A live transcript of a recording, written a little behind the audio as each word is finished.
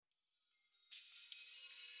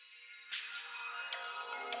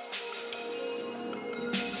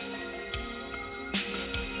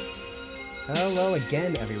Hello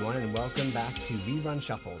again, everyone, and welcome back to Rerun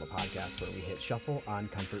Shuffle, the podcast where we hit shuffle on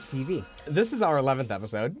Comfort TV. This is our 11th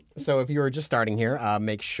episode, so if you are just starting here,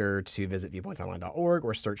 make sure to visit viewpointsonline.org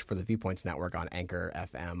or search for the Viewpoints Network on Anchor,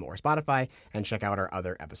 FM, or Spotify, and check out our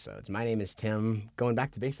other episodes. My name is Tim, going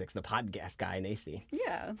back to basics, the podcast guy, Nacy.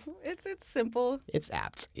 Yeah, it's simple. It's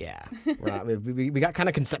apt, yeah. We got kind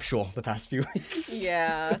of conceptual the past few weeks.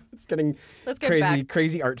 Yeah. It's getting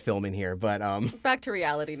crazy art film in here, but... Back to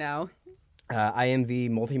reality now. I am the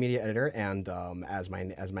multimedia editor, and as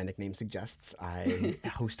my nickname suggests, I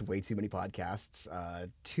host way too many podcasts.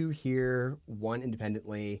 2 here, 1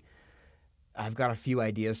 independently. I've got a few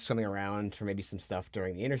ideas swimming around for maybe some stuff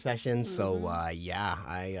during the intersessions. So I guess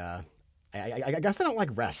I don't like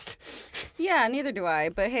rest. Yeah, neither do I.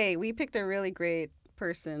 But hey, we picked a really great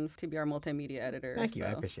person to be our multimedia editor. Thank you. I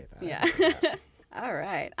appreciate that. Yeah. All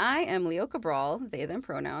right. I am Leo Cabral, they, them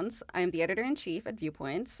pronouns. I'm the editor-in-chief at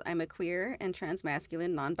Viewpoints. I'm a queer and transmasculine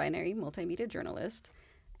non-binary multimedia journalist.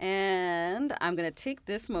 And I'm going to take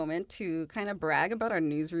this moment to kind of brag about our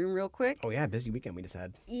newsroom real quick. Oh, yeah. Busy weekend we just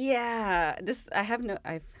had. Yeah.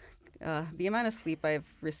 The amount of sleep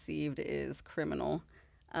I've received is criminal.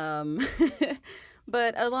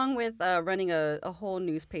 But along with running a whole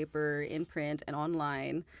newspaper in print and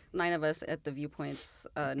online, 9 of us at the Viewpoints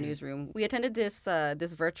newsroom, we attended this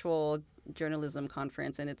virtual journalism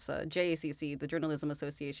conference, and it's JACC, the Journalism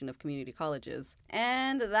Association of Community Colleges.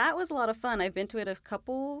 And that was a lot of fun. I've been to it a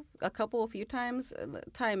few times.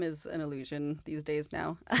 Time is an illusion these days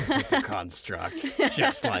now. It's a construct,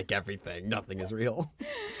 just like everything. Nothing is real.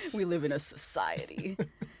 We live in a society.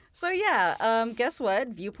 So yeah, guess what?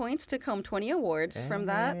 Viewpoints took home 20 awards from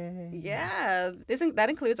that. Yeah, that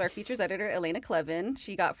includes our features editor, Elena Clevin.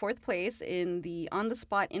 She got 4th place in the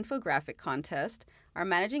on-the-spot infographic contest. Our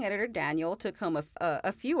managing editor, Daniel, took home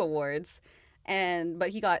a few awards, but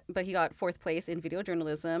he got 4th place in video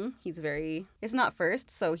journalism. It's not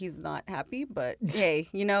first, so he's not happy. But hey,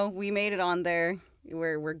 we made it on there.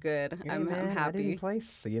 We're good. Yeah, I'm happy. I didn't place,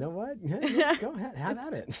 so you know what? Go ahead, have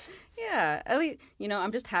at it. Yeah, at least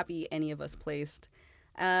I'm just happy any of us placed.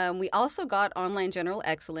 We also got online general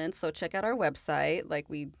excellence, so check out our website. Like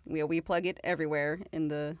we plug it everywhere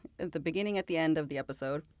at the beginning, at the end of the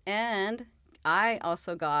episode. And I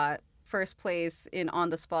also got 1st place in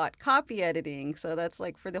on-the-spot copy editing, so that's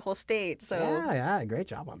like for the whole state. So yeah, great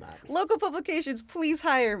job on that. Local publications, please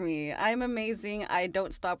hire me. I'm amazing. I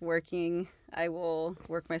don't stop working. I will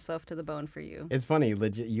work myself to the bone for you. It's funny,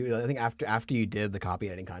 legit. I think after you did the copy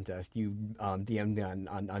editing contest, you DM'd me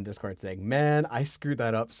on Discord saying, "Man, I screwed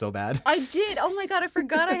that up so bad." I did. Oh my god, I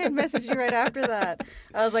forgot I had messaged you right after that.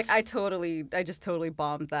 I was like, I just totally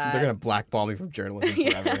bombed that. They're gonna blackball me from journalism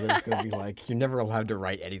forever. They're just gonna be like, "You're never allowed to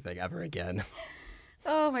write anything ever again."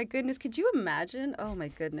 Oh my goodness, could you imagine? Oh my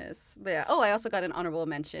goodness. But yeah. Oh, I also got an honorable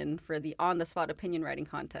mention for the on-the-spot opinion writing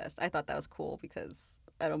contest. I thought that was cool because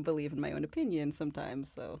I don't believe in my own opinion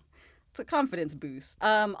sometimes, so it's a confidence boost.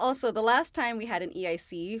 Also, the last time we had an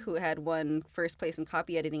EIC who had won 1st place in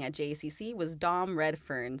copy editing at JACC was Dom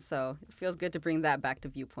Redfern, so it feels good to bring that back to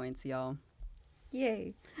Viewpoints, y'all.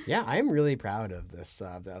 Yay! Yeah, I am really proud of this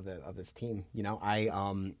of this team. I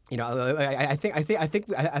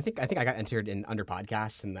think I got entered in under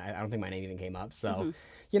podcasts, and I don't think my name even came up. So,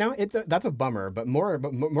 that's a bummer. But more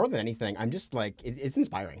than anything, I'm just like it's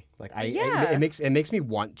inspiring. Like it makes me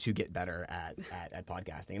want to get better at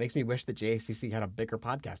podcasting. It makes me wish that JACC had a bigger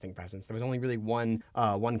podcasting presence. There was only really one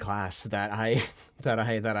class that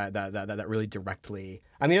really directly.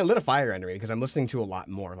 I mean, it lit a fire under me because I'm listening to a lot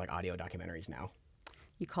more like audio documentaries now.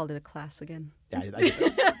 You called it a class again. Yeah, I did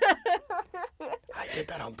that. I did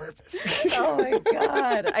that on purpose. Oh my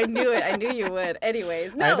god, I knew it. I knew you would.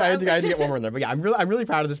 Anyways, no. I had to get one more in there. But yeah, I'm really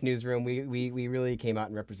proud of this newsroom. We really came out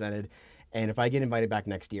and represented. And if I get invited back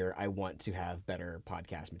next year, I want to have better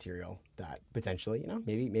podcast material that potentially,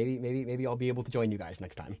 maybe I'll be able to join you guys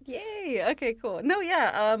next time. Yay! Okay, cool. No,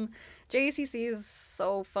 yeah. JACC is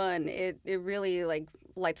so fun. It really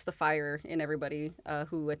lights the fire in everybody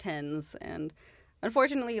who attends. And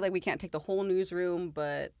unfortunately, we can't take the whole newsroom,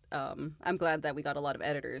 but I'm glad that we got a lot of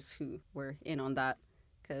editors who were in on that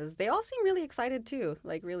because they all seem really excited too,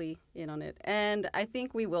 really in on it. And I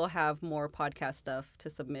think we will have more podcast stuff to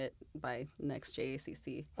submit by next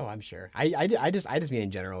JACC. Oh, I'm sure. I just mean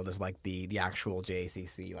in general, just the actual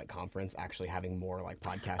JACC conference actually having more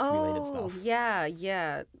podcast related stuff. Oh,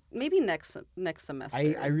 yeah. maybe next semester.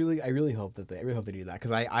 I really hope that I really hope they do that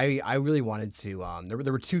because I really wanted to.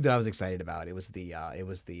 There were two that I was excited about. It was the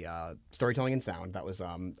storytelling and sound. That was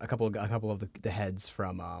a couple of the heads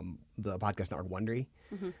from the podcast network Wondery.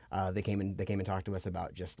 They came and talked to us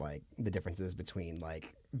about just like the differences between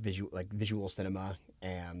like visual cinema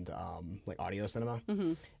and like audio cinema,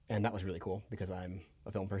 and that was really cool because I'm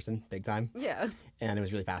a film person, big time. Yeah, and it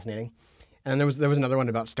was really fascinating. And there was another one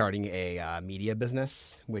about starting a media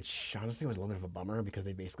business, which honestly was a little bit of a bummer because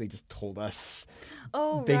they basically just told us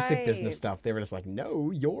basic business stuff. They were just like, "Know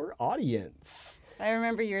your audience." I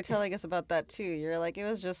remember you were telling us about that too. You're like, it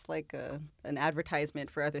was just like an advertisement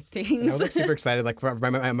for other things. And I was like super excited, like for my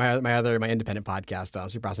independent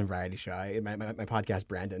podcast, Super Awesome Variety Show. My podcast,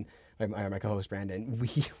 Brandon, my co-host Brandon.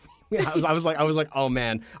 I was like, oh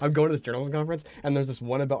man, I'm going to this journalism conference, and there's this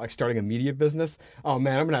one about like starting a media business. Oh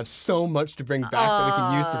man, I'm gonna have so much to bring back that we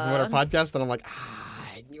can use to promote our podcast. And I'm like,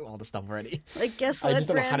 I knew all the stuff already. Like, guess what, I just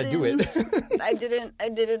don't know how to do it. I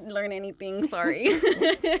didn't learn anything. Sorry.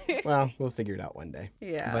 Well, we'll figure it out one day.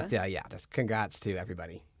 Yeah. But yeah, just congrats to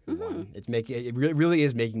everybody who won. It really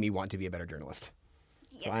is making me want to be a better journalist.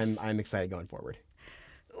 Yes. So I'm excited going forward.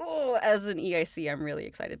 Oh, as an EIC, I'm really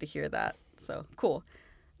excited to hear that. So cool.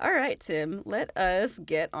 All right, Tim, let us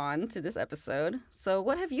get on to this episode. So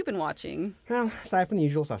what have you been watching? Well, aside from the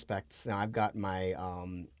usual suspects, now I've got my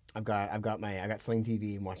I got Sling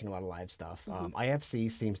TV. I'm watching a lot of live stuff.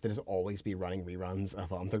 IFC seems to just always be running reruns of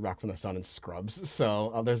Third Rock from the Sun and Scrubs.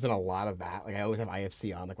 So there's been a lot of that. Like I always have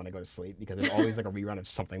IFC on like when I go to sleep because there's always like a rerun of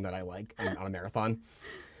something that I like on a marathon.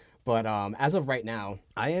 But as of right now,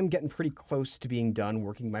 I am getting pretty close to being done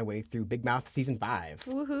working my way through Big Mouth Season 5.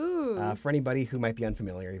 Woohoo! For anybody who might be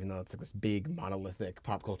unfamiliar, even though it's like this big monolithic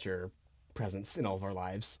pop culture presence in all of our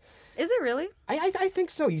lives. Is it really? I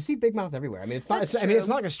think so. You see Big Mouth everywhere. I mean, it's not. It's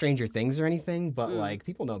not like a Stranger Things or anything, but like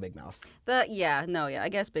people know Big Mouth. I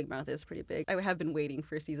guess Big Mouth is pretty big. I have been waiting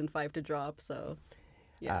for Season 5 to drop, so.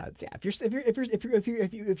 Yeah.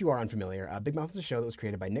 If you are unfamiliar, Big Mouth is a show that was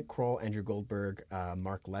created by Nick Kroll, Andrew Goldberg,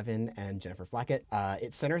 Mark Levin, and Jennifer Flackett.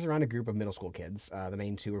 It centers around a group of middle school kids. The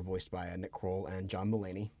main two are voiced by Nick Kroll and John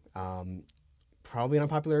Mulaney. Probably an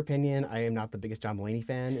unpopular opinion. I am not the biggest John Mulaney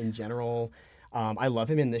fan in general. I love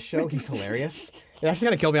him in this show. He's hilarious. It actually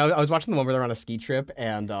kind of killed me. I was watching the one where they're on a ski trip,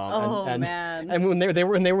 and man! And when they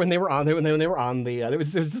were on the, it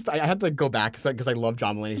was just, I had to go back because I love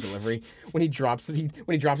John Mulaney's delivery when he drops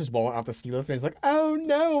his wallet off the ski lift, and he's like, "Oh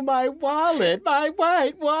no, my wallet, my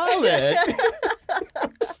white wallet."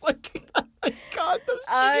 It's like, oh my God,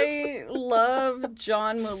 I love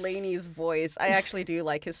John Mulaney's voice. I actually do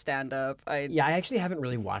like his stand-up. I actually haven't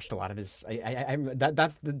really watched a lot of his.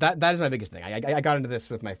 That is my biggest thing. I got into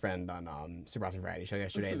this with my friend on Super Awesome Variety Show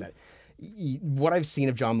yesterday. That what I've seen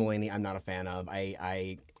of John Mulaney, I'm not a fan of.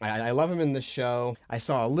 I love him in this show. I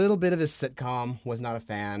saw a little bit of his sitcom. Was not a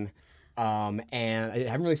fan. And I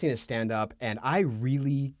haven't really seen his stand-up, and I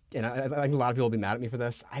think a lot of people will be mad at me for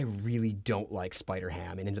this. I really don't like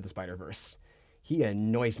Spider-Ham and Into the Spider-Verse. He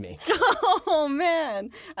annoys me. Oh, man.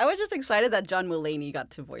 I was just excited that John Mulaney got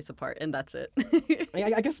to voice a part, and that's it.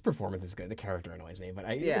 I guess the performance is good. The character annoys me, but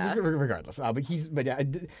regardless.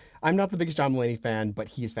 I'm not the biggest John Mulaney fan, but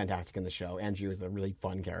he is fantastic in the show. Andrew is a really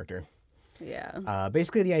fun character. Yeah.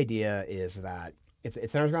 Basically, the idea is that it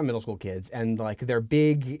centers around middle school kids and like their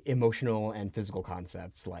big emotional and physical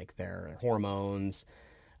concepts, like their hormones,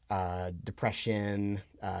 depression,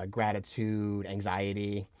 gratitude,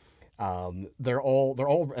 anxiety. They're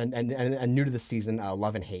all and new to this season,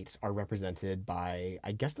 love and hate are represented by,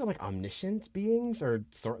 I guess they're like omniscient beings or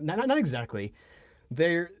not exactly.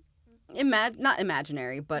 They're not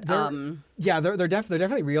imaginary, but they're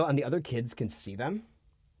definitely real, and the other kids can see them.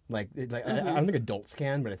 I don't think adults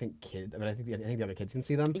can, but I think the other kids can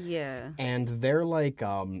see them. Yeah. And they're like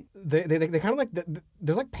they kind of like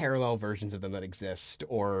there's like parallel versions of them that exist,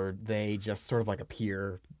 or they just sort of like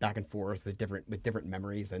appear back and forth with different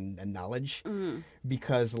memories and knowledge.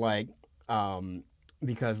 Because how am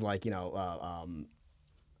I blanking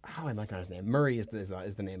on his name? Murray is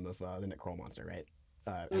the name of the Nick Kroll monster, right?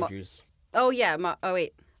 Andrew's.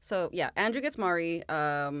 So yeah, Andrew gets Mari.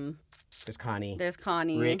 There's Connie. There's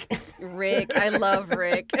Connie. Rick. I love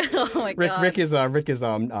Rick. Oh my God. Rick is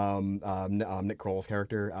Nick Kroll's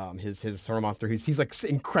character. His horror monster. He's like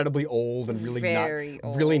incredibly old and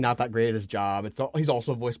really not that great at his job. He's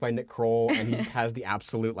also voiced by Nick Kroll, and he has the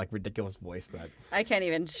absolute like ridiculous voice that I can't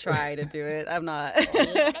even try to do it. I'm not.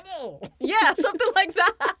 Yeah, something like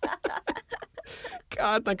that.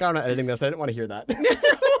 God, thank God I'm not editing this. I didn't want to hear that.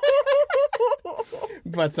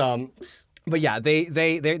 But yeah, they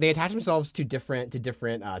attach themselves to different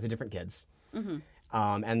kids.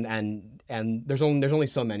 And there's only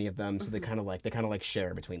so many of them, so they kind of like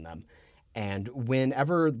share between them. And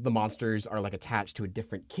whenever the monsters are like attached to a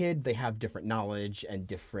different kid, they have different knowledge and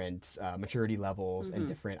different maturity levels and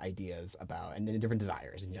different ideas about and different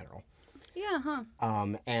desires in general. Yeah, huh.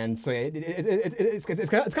 And so it's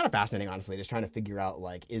kind of fascinating, honestly, just trying to figure out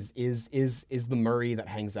like is the Murray that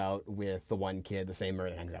hangs out with the one kid the same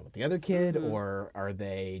Murray that hangs out with the other kid, or are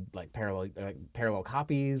they like parallel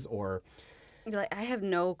copies, or Like, I have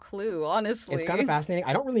no clue, honestly. it's kind of fascinating.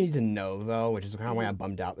 I don't really need to know though, which is kind of why I'm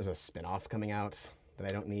bummed out. There's a spin-off coming out that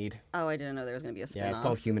I don't need. Oh, I didn't know there was going to be a spin-off. Yeah, it's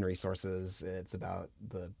called Human Resources. It's about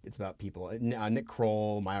people. Nick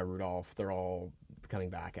Kroll, Maya Rudolph. They're all coming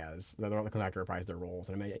back they're all coming back to reprise their roles.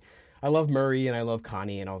 And I love Murray and I love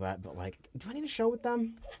Connie and all that, but like, do I need a show with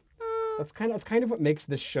them? That's kind of what makes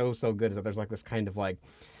this show so good, is that there's like this kind of like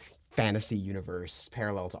fantasy universe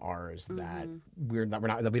parallel to ours that we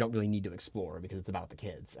don't really need to explore, because it's about the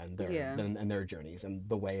kids and their journies and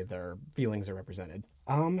the way their feelings are represented.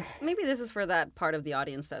 Maybe this is for that part of the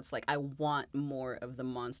audience that's like, I want more of the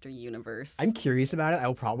monster universe. I'm curious about it.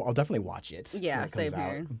 I'll definitely watch it. Yeah, when it same comes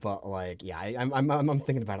out. here. But like, yeah, I'm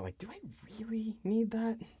thinking about it. Like, do I really need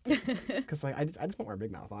that? Because like, I just want more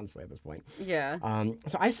Big Mouth, honestly, at this point. Yeah.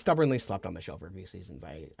 So I stubbornly slept on the show for a few seasons.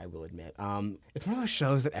 I will admit. It's one of those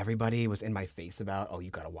shows that everybody was in my face about. Oh, you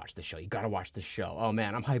gotta watch the show. You gotta watch the show. Oh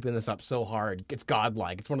man, I'm hyping this up so hard. It's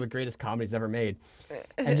godlike. It's one of the greatest comedies ever made.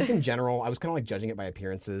 And just in general, I was kind of like judging it by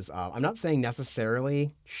appearances. I'm not saying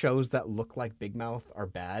necessarily shows that look like Big Mouth are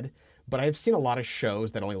bad, but I've seen a lot of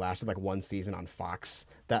shows that only lasted like one season on Fox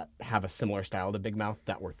that have a similar style to Big Mouth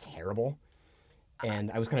that were terrible. And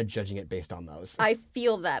I was kind of judging it based on those. I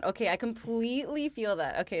feel that. Okay, I completely feel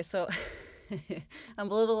that. Okay, so I'm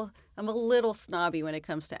a little snobby when it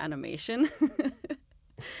comes to animation.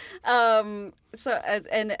 So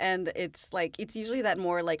and it's like, it's usually that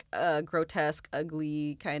more like grotesque,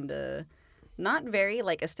 ugly kind of, not very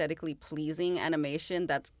like aesthetically pleasing animation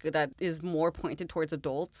that is more pointed towards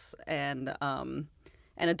adults and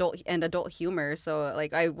adult humor. So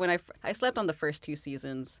like I slept on the first 2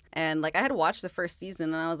 seasons, and like I had watched the first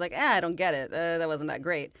season and I was like, I don't get it. That wasn't that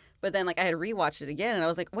great. But then like I had rewatched it again and I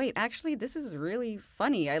was like, wait, actually this is really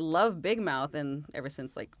funny. I love Big Mouth, and ever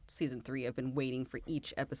since like season 3, I've been waiting for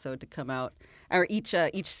each episode to come out, or each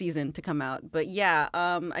season to come out. But yeah,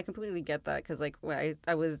 I completely get that, because like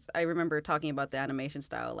I remember talking about the animation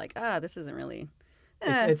style, like this isn't really.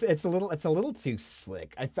 It's a little too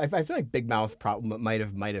slick. I feel like Big Mouth might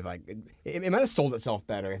have like it might have sold itself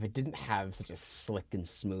better if it didn't have such a slick and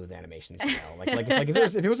smooth animation style. Like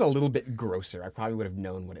if it was a little bit grosser, I probably would have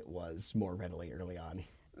known what it was more readily early on.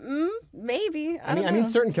 Maybe. I mean,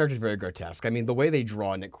 certain characters are very grotesque. I mean, the way they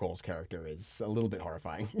draw Nick Kroll's character is a little bit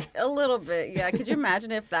horrifying. A little bit, yeah. Could you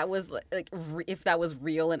imagine if that was if that was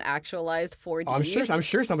real and actualized 4D? Oh, I'm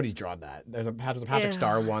sure somebody's drawn that. There's a Patrick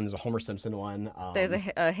Star one. There's a Homer Simpson one. There's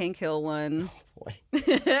a Hank Hill one. Oh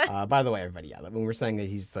boy. By the way, everybody, yeah, when we're saying that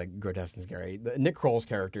he's like grotesque and scary, Nick Kroll's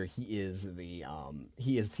character, he is the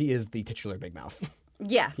titular Big Mouth.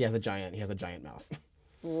 Yeah. He has a giant mouth.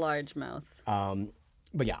 Large mouth.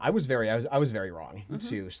 But yeah, I was very wrong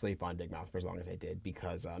to sleep on Big Mouth for as long as I did,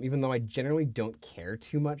 because even though I generally don't care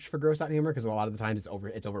too much for gross out humor, because a lot of the times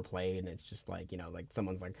it's overplayed and it's just like, like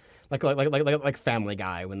someone's like Family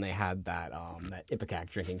Guy when they had that Ipecac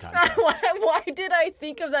drinking contest. Why did I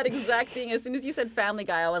think of that exact thing? As soon as you said Family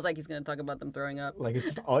Guy, I was like, he's going to talk about them throwing up. Like it's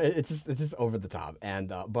just over the top,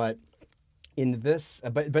 and but in this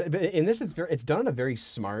it's done in a very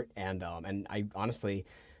smart and I honestly.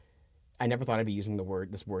 I never thought I'd be using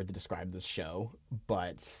this word to describe this show,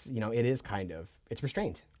 but it is it's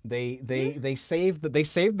restrained. They saved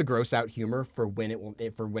the gross out humor for when it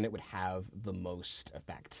would have the most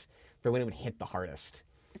effect, for when it would hit the hardest.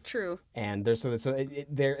 True. And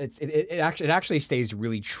it actually stays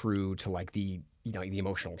really true to like the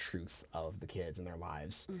emotional truth of the kids and their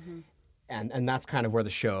lives. Mm-hmm. And that's kind of where the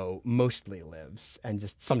show mostly lives. And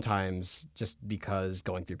just sometimes, just because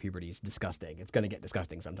going through puberty is disgusting, it's going to get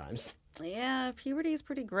disgusting sometimes. Yeah, puberty is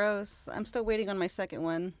pretty gross. I'm still waiting on my second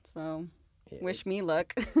one, so wish me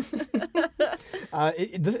luck.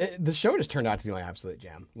 The show just turned out to be my absolute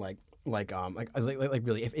jam. Like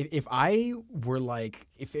really, if I were like,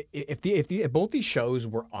 if both these shows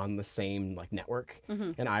were on the same like network,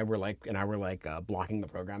 mm-hmm. and I were like blocking the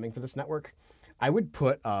programming for this network, I would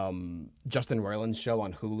put Justin Roiland's show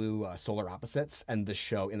on Hulu, Solar Opposites, and the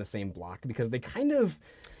show in the same block, because they kind of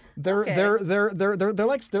They're Okay. they're a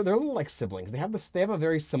little like siblings. They have a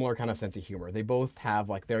very similar kind of sense of humor. They both have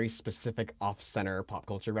like very specific off-center pop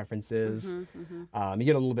culture references. You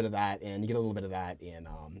get a little bit of that, and you get a little bit of that in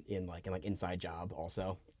Inside Job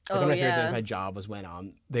also. Like, one of my favorites in Inside Job was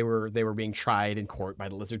when they were being tried in court by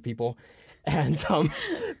the lizard people, and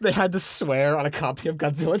they had to swear on a copy of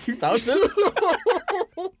Godzilla 2000.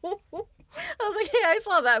 I was like, hey, I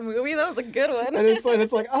saw that movie. That was a good one. And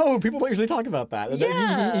it's like, oh, people don't usually talk about that. And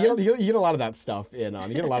Yeah. you get a lot of that stuff in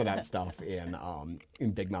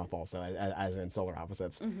in Big Mouth also, as in Solar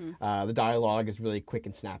Opposites. The dialogue is really quick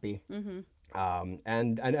and snappy.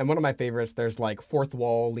 And one of my favorites, there's like fourth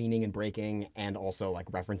wall leaning and breaking, and also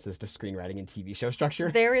like references to screenwriting and TV show structure.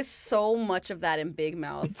 There is so much of that in Big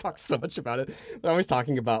Mouth. Talk so much about it. They're always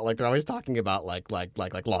talking about like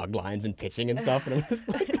log lines and pitching and stuff, and I'm just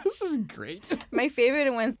like, this is great. My favorite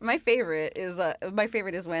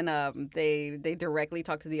is when they directly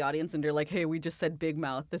talk to the audience and they're like, hey, we just said Big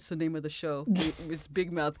Mouth. That's the name of the show. It's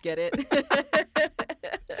Big Mouth. Get it?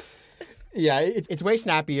 Yeah, it's way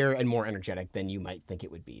snappier and more energetic than you might think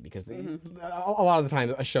it would be, because a lot of the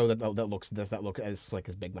time a show that looks as slick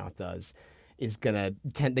as Big Mouth does is gonna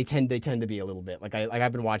tend to be a little bit like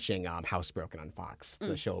I've been watching Housebroken on Fox. It's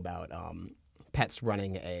a show about pets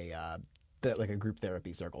running a group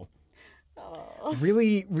therapy circle. Oh.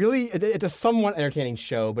 Really, it's a somewhat entertaining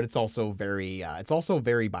show, but it's also very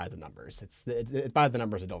by the numbers. It's by the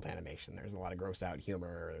numbers adult animation. There's a lot of gross out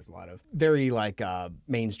humor. There's a lot of very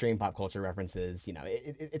mainstream pop culture references. You know,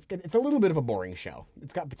 it's a little bit of a boring show.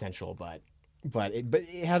 It's got potential, but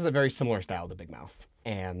it has a very similar style to Big Mouth,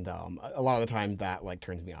 and a lot of the time that like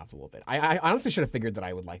turns me off a little bit. I honestly should have figured that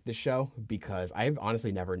I would like this show, because I've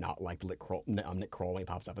honestly never not liked Nick Kroll when he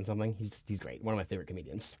pops up in something. He's great. One of my favorite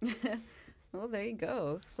comedians. Well, there you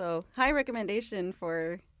go. So, high recommendation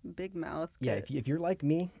for Big Mouth. Yeah, if you're like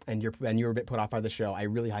me and you're a bit put off by the show, I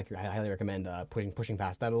really highly recommend pushing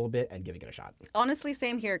past that a little bit and giving it a shot. Honestly,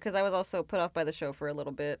 same here, because I was also put off by the show for a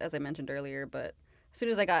little bit, as I mentioned earlier. But as soon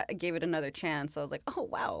as I gave it another chance, I was like, oh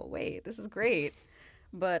wow, wait, this is great.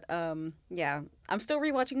 But yeah, I'm still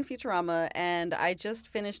rewatching Futurama, and I just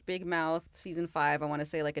finished Big Mouth season 5. I want to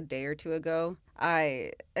say like a day or two ago.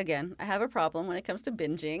 I have a problem when it comes to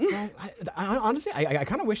binging. Well, honestly, I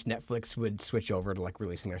kind of wish Netflix would switch over to like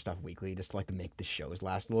releasing their stuff weekly, just like to make the shows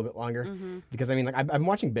last a little bit longer. Because I mean, like I've been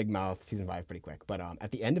watching Big Mouth season 5 pretty quick, but at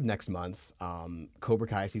the end of next month, Cobra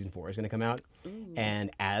Kai season 4 is going to come out, and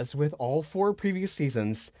as with all 4 previous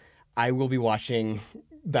seasons, I will be watching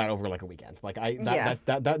that over like a weekend. Like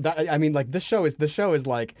I mean, like this show is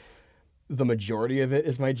like the majority of it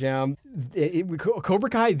is my jam. Cobra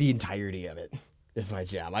Kai, the entirety of it is my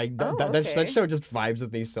jam. That show just vibes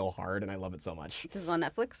with me so hard, and I love it so much. This is on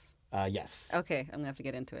Netflix? Yes. Okay, I'm gonna have to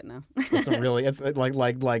get into it now. It's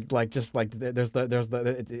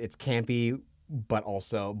campy, but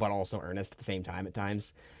also earnest at the same time at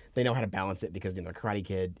times. They know how to balance it, because Karate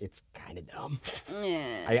Kid, it's kind of dumb.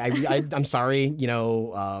 Yeah. I'm sorry,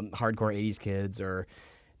 hardcore 80s kids or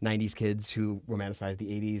 90s kids who romanticize the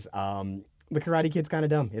 80s. The Karate Kid's kind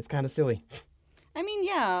of dumb. It's kind of silly. I mean,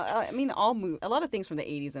 yeah. A lot of things from the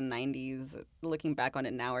 80s and 90s, looking back on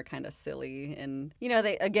it now, are kind of silly. And,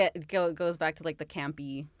 it goes back to like the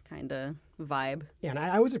campy kind of vibe. Yeah, and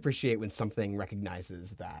I always appreciate when something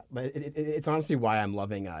recognizes that. But it's honestly why I'm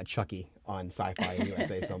loving Chucky on Sci-Fi and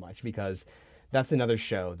USA so much, because that's another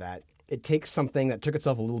show that it takes something that took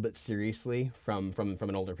itself a little bit seriously from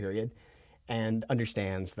an older period, and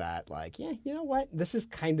understands that, like, yeah, you know what, this is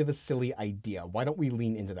kind of a silly idea. Why don't we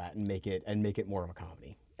lean into that and make it more of a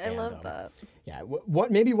comedy? I love that. Yeah,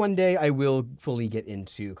 maybe one day I will fully get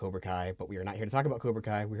into Cobra Kai, but we are not here to talk about Cobra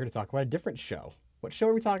Kai. We're here to talk about a different show. What show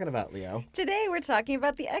are we talking about, Leo? Today we're talking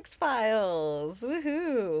about the X-Files.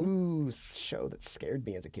 Woohoo! Ooh, show that scared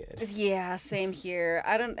me as a kid. Yeah, same here.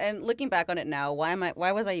 And looking back on it now, why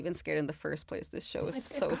was I even scared in the first place? This show is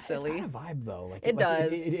so silly. It's got a vibe though. It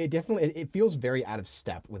does. It definitely feels very out of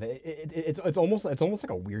step with it. It's almost like a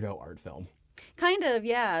weirdo art film. Kind of,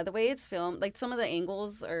 yeah. The way it's filmed, like some of the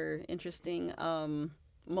angles are interesting.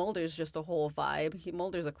 Mulder's just a whole vibe.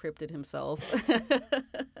 Mulder's a cryptid himself.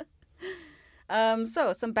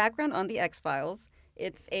 So, some background on the X-Files.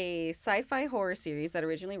 It's a sci-fi horror series that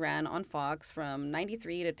originally ran on Fox from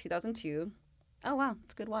 93 to 2002. Oh, wow.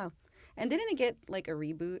 It's a good while. And didn't it get, like, a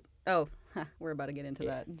reboot? Oh, we're about to get into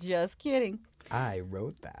that. Just kidding. I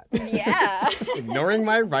wrote that. Yeah. Ignoring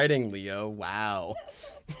my writing, Leo. Wow.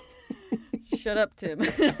 Shut up, Tim.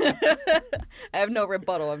 I have no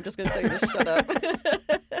rebuttal. I'm just going to tell you to shut up.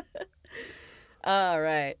 All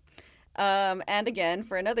right. And again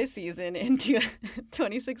for another season in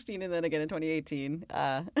 2016 and then again in 2018.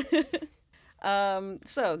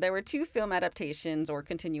 So there were 2 film adaptations or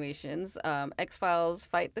continuations, X-Files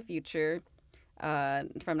Fight the Future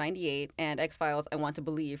from 98 and X-Files I Want to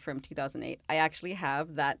Believe from 2008. I actually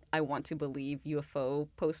have that I Want to Believe UFO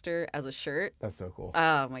poster as a shirt. That's so cool.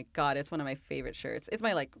 Oh my God, it's one of my favorite shirts. It's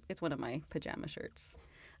one of my pajama shirts.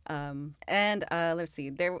 Let's see.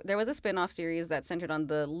 There was a spin-off series that centered on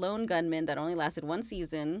the lone gunman that only lasted 1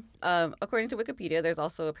 season. According to Wikipedia, there's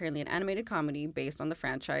also apparently an animated comedy based on the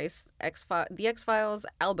franchise, The X-Files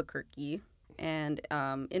Albuquerque, and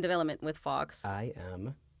in development with Fox. I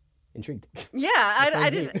am intrigued. Yeah,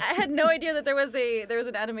 I had no idea that there was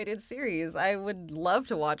an animated series. I would love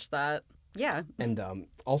to watch that. Yeah. And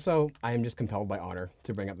also, I am just compelled by honor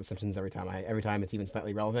to bring up The Simpsons every time it's even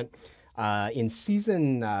slightly relevant. In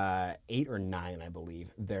season 8 or 9, I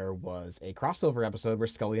believe, there was a crossover episode where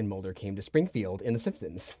Scully and Mulder came to Springfield in The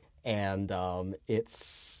Simpsons, and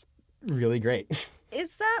it's really great.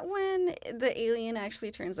 Is that when the alien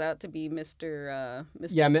actually turns out to be Mr.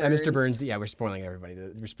 Yeah, Burns? Mr. Burns. Yeah, we're spoiling everybody.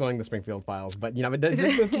 We're spoiling the Springfield Files, but yes,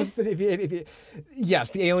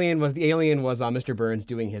 the alien was Mr. Burns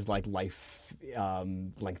doing his like life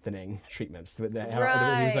lengthening treatments.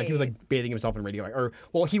 Right. He was like bathing himself in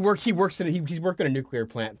he's worked in a nuclear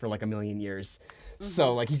plant for like a million years.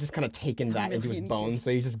 So like he's just kind of taken that into his bones.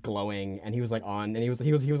 So he's just glowing, and he was like on, and he was on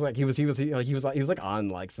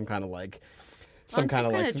like some kind of like. Some kind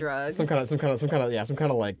of drug, some kind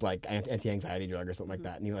of like anti-anxiety drug or something like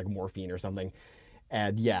that, and he like morphine or something,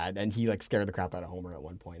 and he like scared the crap out of Homer at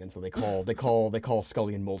one point, and so they call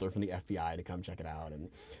Scully and Mulder from the FBI to come check it out, and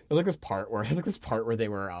there's like this part where they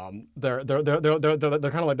were they're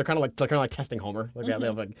kind of like testing Homer, like they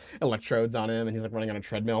have like electrodes on him, and he's like running on a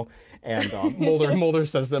treadmill, and Mulder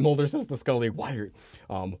says to Scully,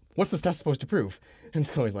 what's this test supposed to prove? And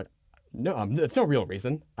Scully's like, no, it's no real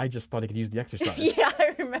reason. I just thought I could use the exercise. Yeah,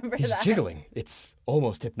 I remember He's that. jiggling. It's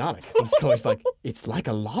almost hypnotic. And Scully's like, it's like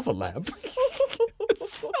a lava lamp.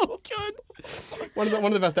 It's so good. One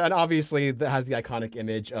of the best, and obviously that has the iconic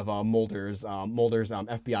image of Mulder's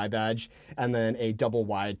FBI badge, and then a double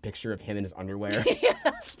wide picture of him in his underwear,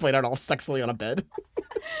 splayed out all sexily on a bed.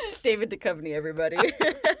 David Duchovny, everybody.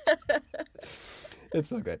 It's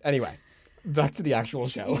so good. Anyway, back to the actual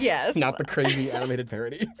show. Yes. Not the crazy animated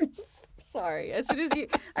parody. Sorry. As soon as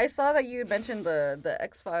I saw that you had mentioned the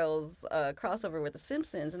X-Files crossover with The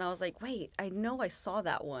Simpsons, and I was like, wait, I know I saw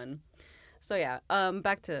that one. So yeah,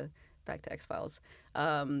 back to X-Files.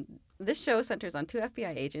 This show centers on 2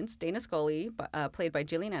 FBI agents, Dana Scully, played by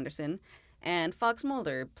Gillian Anderson, and Fox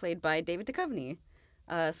Mulder, played by David Duchovny.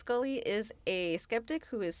 Scully is a skeptic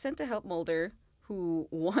who is sent to help Mulder, who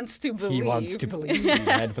wants to believe. He wants to believe. I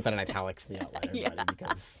had to put that in italics in the outline, everybody,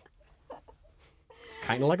 because it's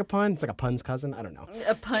kind of like a pun. It's like a pun's cousin. I don't know.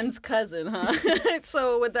 A pun's cousin, huh?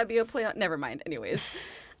 So would that be a play on? Never mind. Anyways.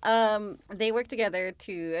 They work together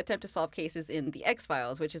to attempt to solve cases in the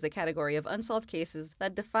X-Files, which is a category of unsolved cases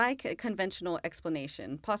that defy conventional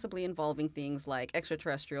explanation, possibly involving things like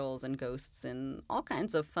extraterrestrials and ghosts and all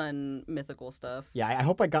kinds of fun mythical stuff. Yeah, I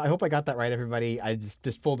hope I got that right, everybody. I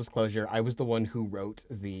just full disclosure, I was the one who wrote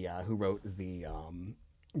the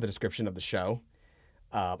description of the show.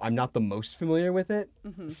 I'm not the most familiar with it,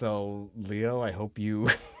 so Leo, I hope you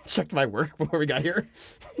checked my work before we got here.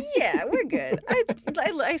 Yeah, we're good. I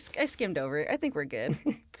skimmed over it. I think we're good.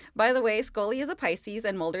 By the way, Scully is a Pisces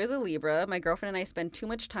and Mulder is a Libra. My girlfriend and I spend too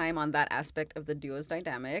much time on that aspect of the duo's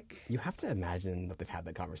dynamic. You have to imagine that they've had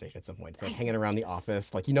that conversation at some point. It's like hanging around the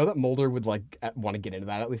office. Like, you know that Mulder would like want to get into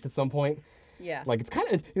that at least at some point. Yeah. Like, it's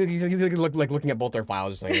kind of, he's like looking at both their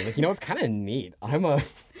files, like, you know, it's kind of neat. I'm a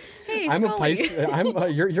Pisces.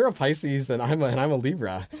 You're a Pisces, and I'm a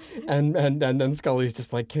Libra, and then Scully's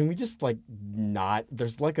just like, can we just like not?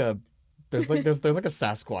 There's like a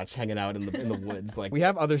Sasquatch hanging out in the woods. Like, we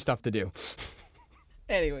have other stuff to do.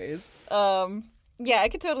 Anyways, yeah, I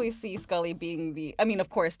could totally see Scully being of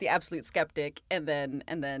course, the absolute skeptic, and then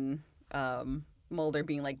Mulder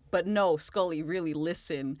being like, but no, Scully, really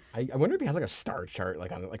listen. I wonder if he has like a star chart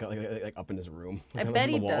like on like up in his room. I bet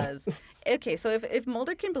he does. Okay, so if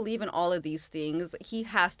Mulder can believe in all of these things, he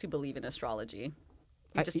has to believe in astrology.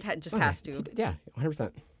 He just has to. Yeah,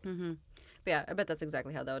 100%. But yeah, I bet that's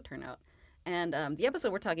exactly how that would turn out. And the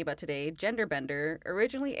episode we're talking about today, Gender Bender,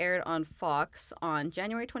 originally aired on Fox on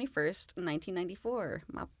January 21st, 1994,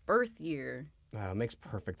 my birth year. Makes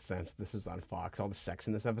perfect sense. This is on Fox. All the sex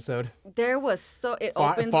in this episode. There was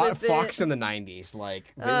opens with Fox in the 90s, like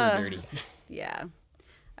really nerdy. Yeah.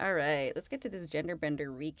 All right, let's get to this Gender Bender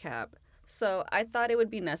recap. So I thought it would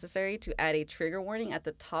be necessary to add a trigger warning at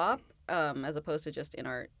the top. as opposed to just in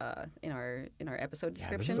our episode Yeah, this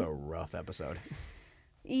description. is a rough episode.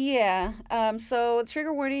 Yeah. So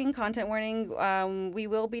trigger warning, content warning. We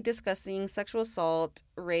will be discussing sexual assault,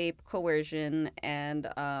 rape, coercion, and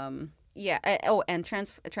and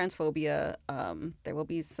transphobia. There will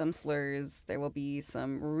be some slurs. There will be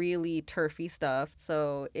some really turfy stuff.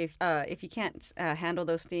 So if you can't handle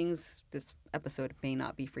those things, this episode may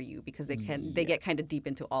not be for you because they get kind of deep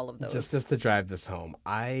into all of those. Just to drive this home,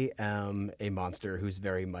 I am a monster who's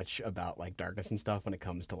very much about like darkness and stuff when it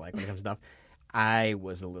comes to stuff. I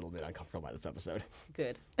was a little bit uncomfortable by this episode.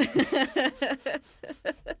 Good.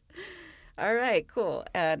 All right, cool.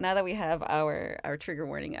 Now that we have our trigger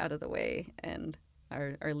warning out of the way and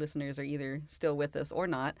our listeners are either still with us or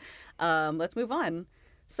not, let's move on.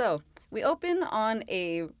 So we open on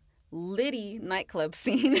a Liddy nightclub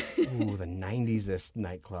scene. Ooh, the 90s-est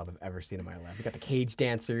nightclub I've ever seen in my life. We got the cage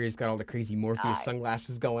dancers, got all the crazy Morpheus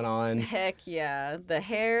sunglasses going on. Heck yeah. The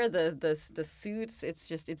hair, the suits,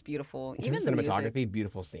 it's beautiful. Even the cinematography, music.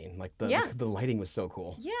 beautiful scene. Like the lighting was so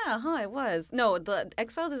cool. Yeah, it was. No, the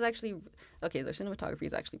X-Files is actually okay, their cinematography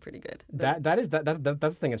is actually pretty good. That's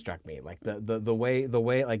the thing that struck me. Like the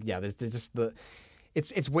way like there's just the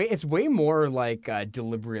It's way more like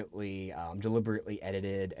deliberately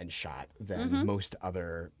edited and shot than most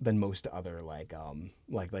other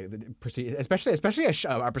especially a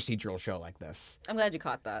procedural show like this. I'm glad you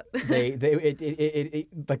caught that. Like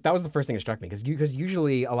that was the first thing that struck me because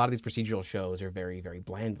usually a lot of these procedural shows are very very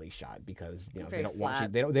blandly shot because they don't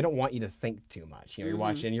want you to think too much.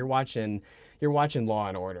 You're watching Law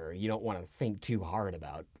and Order. You don't want to think too hard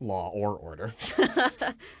about law or order.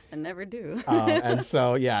 I never do. And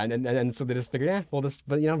so and so they just figured, we'll just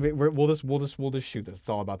shoot this. It's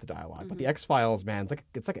all about the dialogue. But the X-Files, man,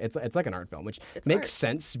 it's like an art film, which makes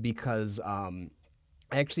sense because I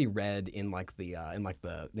actually read in the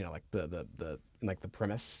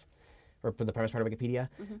premise. Or the premise part of Wikipedia,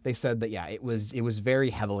 they said that it was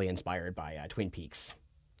very heavily inspired by Twin Peaks.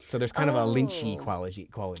 So there's kind of a Lynchy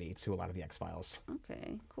quality to a lot of the X-Files.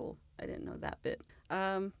 Okay, cool. I didn't know that bit.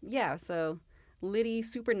 So Liddy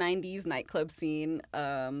super 90s nightclub scene.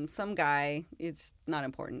 Some guy, it's not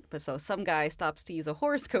important, but some guy stops to use a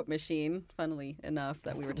horoscope machine. Funnily enough,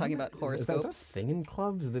 that we were talking about horoscopes. Is that a thing in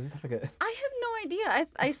clubs? I have no idea.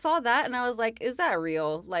 I saw that and I was like, is that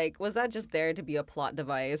real? Like, was that just there to be a plot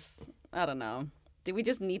device? I don't know. Did we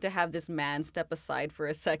just need to have this man step aside for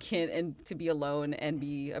a second and to be alone and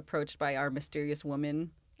be approached by our mysterious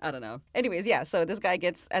woman? I don't know. Anyways, so this guy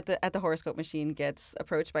gets at the horoscope machine, gets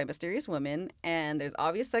approached by a mysterious woman, and there's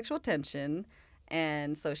obvious sexual tension.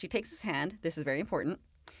 And so she takes his hand. This is very important.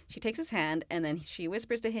 She takes his hand, and then she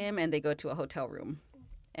whispers to him, and they go to a hotel room.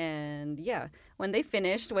 And when they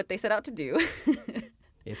finished what they set out to do.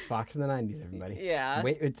 It's Fox in the 90s, everybody. Yeah.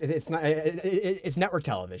 Wait, it's not. It's network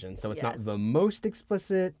television, so it's not the most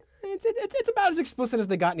explicit. It's about as explicit as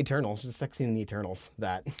they got in Eternals. Just sex scene in the Eternals.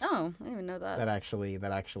 I didn't even know that. That actually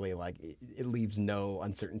like it leaves no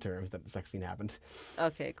uncertain terms that the sex scene happened.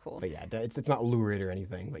 Okay, cool. But it's not lurid or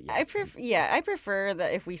anything. But I prefer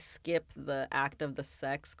that if we skip the act of the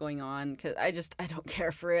sex going on because I don't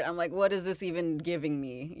care for it. I'm like, what is this even giving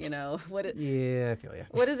me? I feel you.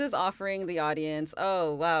 What is this offering the audience?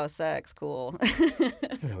 Oh wow, sex, cool.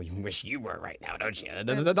 You wish you were right now, don't you?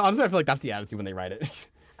 Honestly, I feel like that's the attitude when they write it.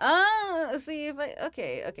 See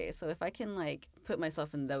if so if I can like put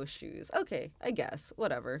myself in those shoes, okay, I guess,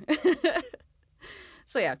 whatever.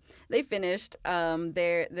 So they finished. And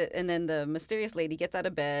then the mysterious lady gets out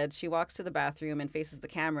of bed. She walks to the bathroom and faces the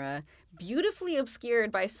camera, beautifully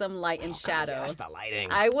obscured by some light and shadow. Yes, the lighting.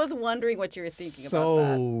 I was wondering what you were thinking about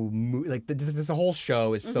that. This whole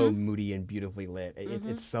show is so moody and beautifully lit.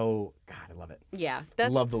 It's so I love it. Yeah,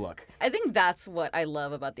 love the look. I think that's what I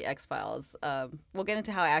love about the X-Files. We'll get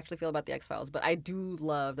into how I actually feel about the X-Files, but I do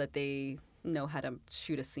love that they know how to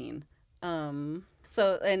shoot a scene.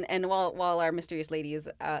 So and while our mysterious lady is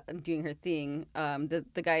doing her thing,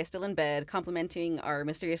 the guy is still in bed, complimenting our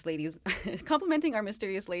mysterious lady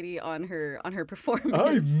on her performance.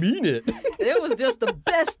 I mean it. It was just the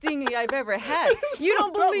best thing I've ever had. You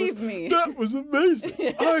don't believe me. That was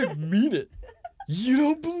amazing. I mean it. You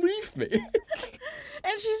don't believe me.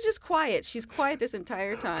 And she's just quiet. She's quiet this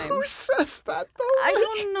entire time. Who says that, though? I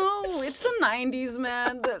don't know. It's the 90s,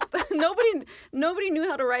 man. Nobody knew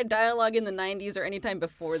how to write dialogue in the 90s or any time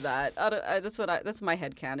before that. That's my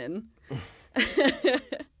headcanon.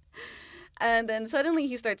 And then suddenly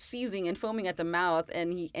he starts seizing and foaming at the mouth,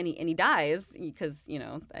 and he dies because he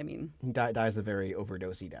dies a very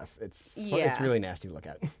overdosey death. It's really nasty to look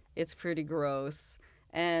at. It's pretty gross.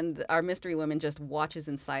 And our mystery woman just watches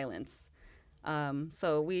in silence.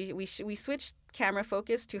 So we switch camera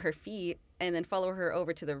focus to her feet and then follow her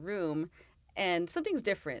over to the room, and something's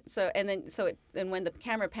different. And when the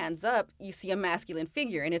camera pans up, you see a masculine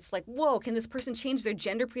figure, and it's like, whoa, can this person change their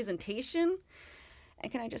gender presentation?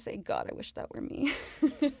 And can I just say, God, I wish that were me.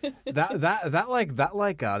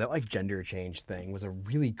 that gender change thing was a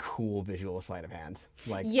really cool visual sleight of hand.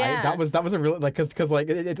 Like, Yeah. that was a really, like, because like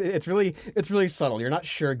it's really subtle. You're not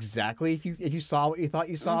sure exactly if you saw what you thought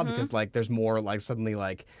you saw, because like there's more like suddenly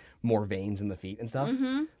like more veins in the feet and stuff.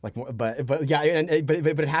 Like more, but yeah, but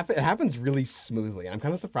it happens really smoothly. I'm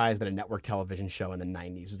kind of surprised that a network television show in the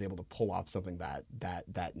 90s was able to pull off something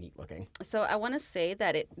that neat looking. So I want to say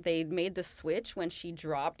that they made the switch when she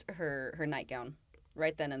dropped her nightgown,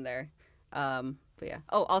 right then and there. But yeah.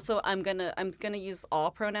 Oh, also I'm gonna use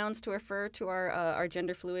all pronouns to refer to our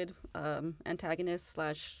gender fluid antagonist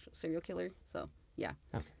 / serial killer. So yeah.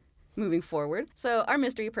 Okay. Moving forward. So our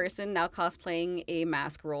mystery person, now cosplaying a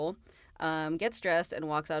mask role, gets dressed and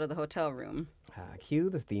walks out of the hotel room. Cue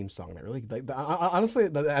the theme song. That really, like, honestly,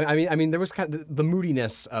 I mean, there was kind of the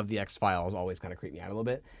moodiness of the X-Files always kind of creeped me out a little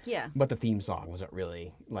bit. Yeah. But the theme song was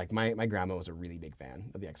really, like, my grandma was a really big fan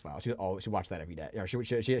of the X-Files. She watched that every day. You know, she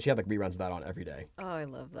had like reruns of that on every day. Oh, I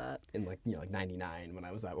love that. In like like 99 when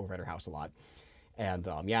I was over at her house a lot. And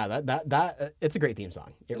yeah, that it's a great theme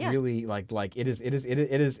song. It really like it is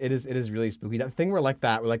really spooky. That thing where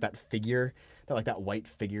that figure, that white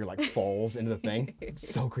figure like falls into the thing.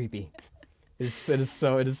 So creepy. It is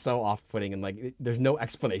so off-putting, and like there's no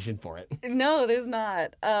explanation for it. No, there's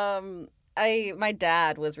not. My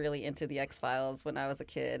dad was really into the X-Files when I was a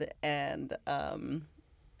kid, and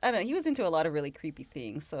I don't know, he was into a lot of really creepy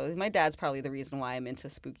things. So my dad's probably the reason why I'm into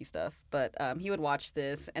spooky stuff. But he would watch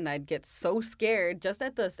this, and I'd get so scared just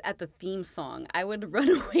at the theme song. I would run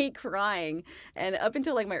away crying, and up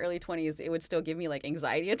until like my early 20s, it would still give me like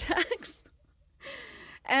anxiety attacks.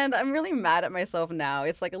 And I'm really mad at myself now.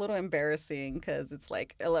 It's like a little embarrassing because it's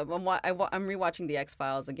like I'm rewatching the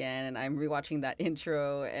X-Files again, and I'm rewatching that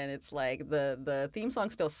intro, and it's like the theme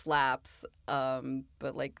song still slaps.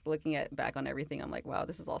 But like looking back on everything, I'm like, wow,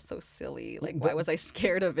 this is all so silly. Like, why was I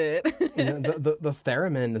scared of it? The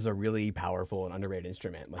theremin is a really powerful and underrated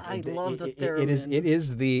instrument. Like, I love the theremin.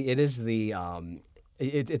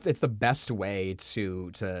 It's the best way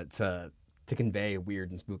to convey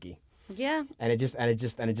weird and spooky. Yeah. And it just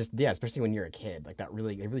yeah, especially when you're a kid, like it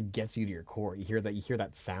really gets you to your core. You hear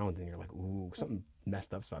that sound, and you're like, ooh, something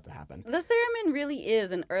messed up's about to happen. The theremin really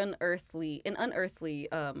is an unearthly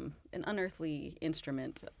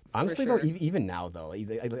instrument. Honestly, sure. though, even now, though,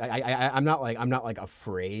 I'm not like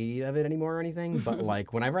afraid of it anymore or anything. But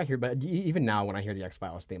like whenever I hear, but even now when I hear the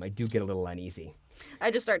X-Files theme, I do get a little uneasy.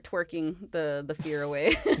 I just start twerking the fear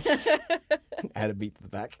away. I had a beat to the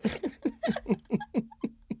back.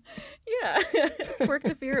 Yeah, twerk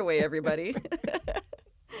the fear away, everybody.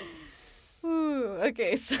 Ooh,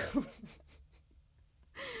 okay, so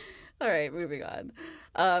all right, moving on.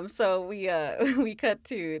 So we cut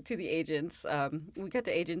to the agents. We cut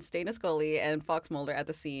to Agents Dana Scully and Fox Mulder at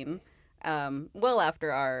the scene. Well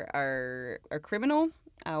after our criminal,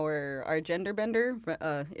 our gender bender,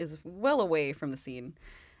 is well away from the scene,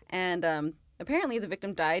 and apparently the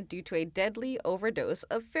victim died due to a deadly overdose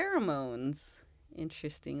of pheromones.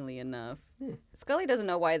 Interestingly enough. Scully doesn't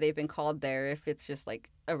know why they've been called there, if it's just like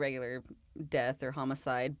a regular death or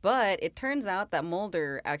homicide, but it turns out that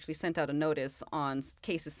Mulder actually sent out a notice on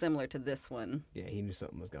cases similar to this one. Yeah, he knew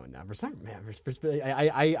something was going down. For some man, I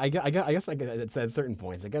guess it's at certain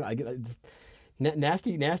points. I get just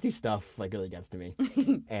nasty stuff like really gets to me.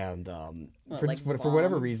 And for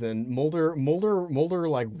whatever reason, Mulder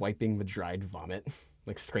like wiping the dried vomit.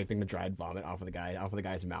 Like scraping the dried vomit off of the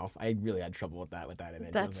guy's mouth. I really had trouble with that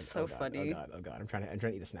image. That's like, so funny. Oh god! I'm trying to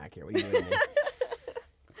eat a snack here. What are you doing?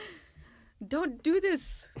 Don't do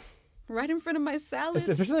this right in front of my salad.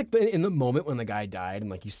 Especially like in the moment when the guy died, and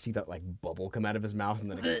like you see that like bubble come out of his mouth and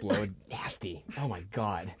then explode. Nasty. Oh my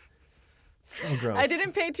god. So gross. I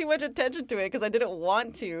didn't pay too much attention to it because I didn't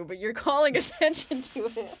want to, but you're calling attention to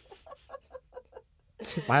it.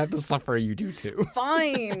 If I have to suffer, you do too.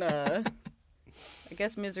 Fine. I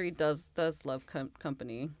guess misery does love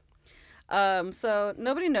company. So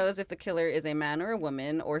nobody knows if the killer is a man or a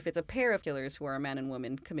woman, or if it's a pair of killers who are a man and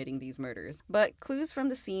woman committing these murders. But clues from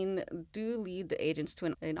the scene do lead the agents to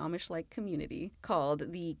an Amish-like community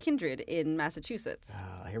called the Kindred in Massachusetts.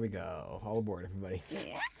 Here we go. All aboard, everybody.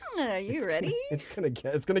 Yeah, you ready? It's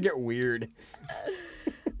gonna get weird.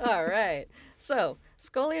 All right. So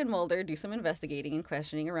Scully and Mulder do some investigating and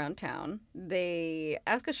questioning around town. They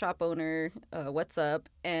ask a shop owner what's up,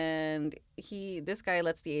 and this guy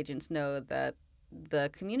lets the agents know that the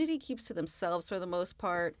community keeps to themselves for the most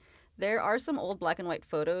part. There are some old black and white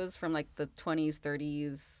photos from like the 20s,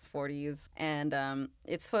 30s, 40s, and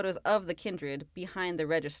it's photos of the kindred behind the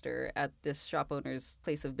register at this shop owner's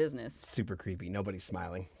place of business. Super creepy. Nobody's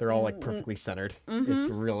smiling. They're all like perfectly centered.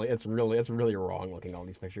 Mm-hmm. It's really wrong looking, all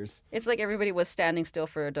these pictures. It's like everybody was standing still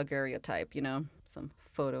for a daguerreotype, you know? Some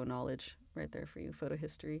photo knowledge right there for you, photo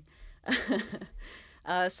history.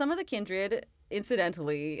 Some of the kindred,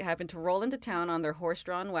 incidentally, happen to roll into town on their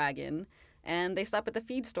horse-drawn wagon, and they stop at the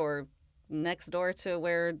feed store next door to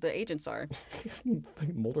where the agents are.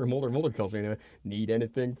 Mulder calls me, need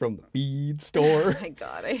anything from the feed store? Oh my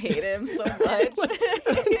God, I hate him so much. It's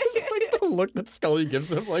like the look that Scully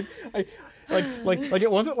gives him,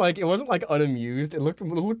 it wasn't like unamused. It looked a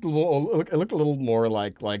little more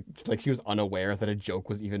like she was unaware that a joke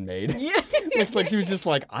was even made. Yeah. like she was just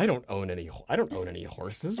like, I don't own any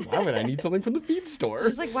horses. Why would I need something from the feed store?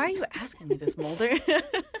 She's like, why are you asking me this, Mulder?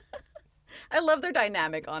 I love their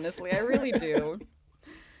dynamic, honestly. I really do.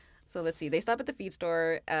 So let's see. They stop at the feed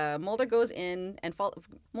store. Mulder goes in and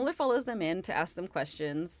Mulder follows them in to ask them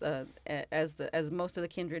questions as most of the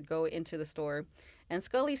kindred go into the store. And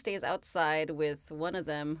Scully stays outside with one of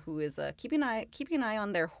them who is keeping an eye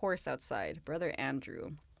on their horse outside, Brother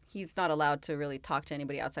Andrew. He's not allowed to really talk to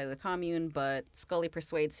anybody outside of the commune, but Scully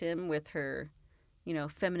persuades him with her,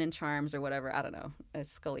 feminine charms or whatever. I don't know.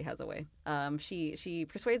 Scully has a way. She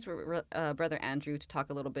persuades Brother Andrew to talk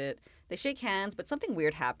a little bit. They shake hands, but something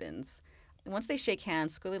weird happens. Once they shake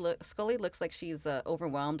hands, Scully looks like she's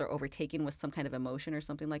overwhelmed or overtaken with some kind of emotion or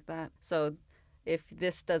something like that. So if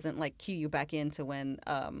this doesn't cue you back into when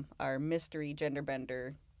our mystery gender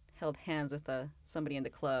bender held hands with somebody in the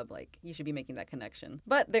club, you should be making that connection.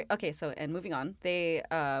 But and moving on,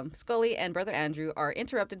 Scully and Brother Andrew are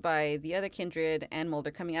interrupted by the other kindred and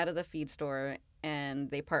Mulder coming out of the feed store,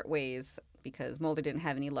 and they part ways because Mulder didn't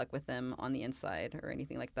have any luck with them on the inside or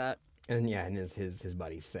anything like that. And his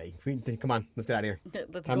buddies say, come on, let's get out of here.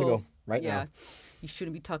 Let's Time to go right now. You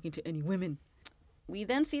shouldn't be talking to any women. We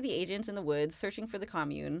then see the agents in the woods searching for the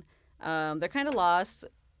commune. They're kind of lost.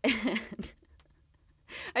 And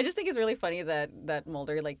I just think it's really funny that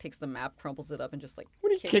Mulder takes the map, crumples it up, and just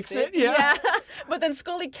when he kicks it. Yeah. But then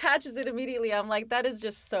Scully catches it immediately. I'm like, that is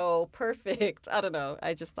just so perfect. I don't know.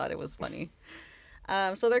 I just thought it was funny.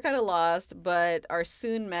 So they're kind of lost, but are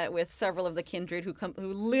soon met with several of the kindred who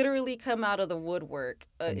literally come out of the woodwork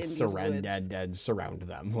in these woods. Dead surround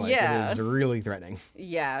them. Yeah. It is really threatening.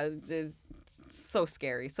 Yeah, it's so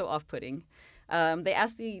scary, so off-putting. They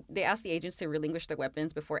asked the agents to relinquish their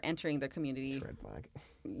weapons before entering their community. Red flag.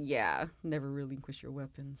 Yeah, never relinquish your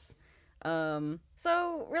weapons.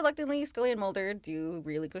 So reluctantly, Scully and Mulder do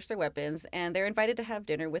relinquish their weapons, and they're invited to have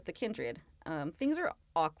dinner with the kindred. Things are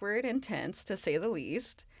awkward and tense, to say the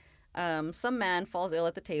least. Some man falls ill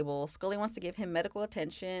at the table. Scully wants to give him medical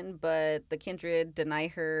attention, but the kindred deny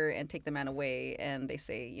her and take the man away, and they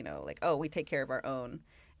say, oh, we take care of our own.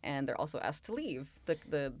 And they're also asked to leave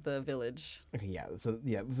the village. So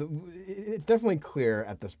it's definitely clear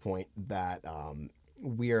at this point that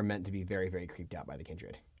we are meant to be very, very creeped out by the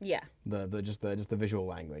kindred. Yeah. Just the visual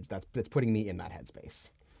language that's putting me in that headspace.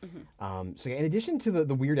 Mm-hmm. So in addition to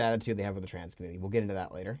the weird attitude they have with the trans community, we'll get into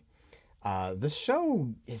that later. This show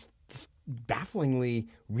is just bafflingly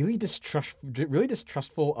really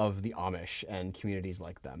distrustful of the Amish and communities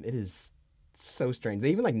like them. It is so strange. They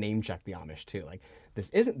even name check the Amish too. This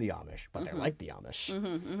isn't the Amish, but they're like the Amish.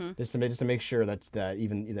 Mm-hmm. Just to make sure that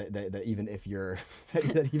even if you're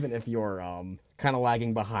kind of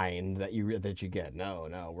lagging behind, that you get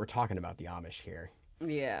no, we're talking about the Amish here.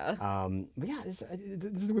 Yeah. But yeah, this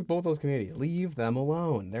is with both those communities. Leave them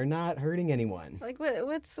alone. They're not hurting anyone.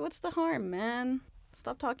 What's the harm, man?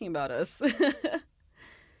 Stop talking about us.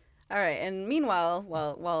 All right, and meanwhile,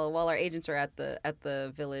 while our agents are at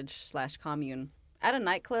the village/commune, at a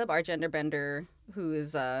nightclub, our gender bender,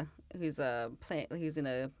 who's in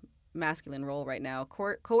a masculine role right now,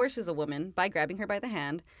 coerces a woman by grabbing her by the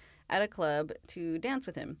hand at a club to dance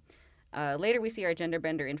with him. Later, we see our gender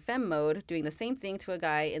bender in femme mode doing the same thing to a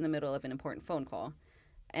guy in the middle of an important phone call.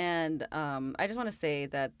 And I just want to say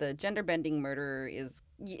that the gender bending murderer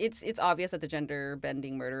it's obvious that the gender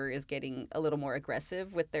bending murderer is getting a little more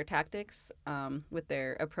aggressive with their tactics, with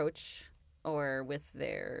their approach, or with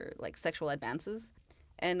their sexual advances.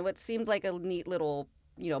 And what seemed like a neat little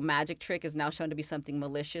magic trick is now shown to be something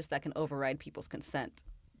malicious that can override people's consent.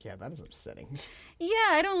 Yeah, that is upsetting. Yeah,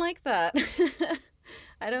 I don't like that.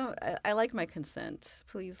 I like my consent.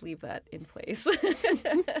 Please leave that in place.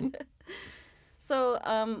 So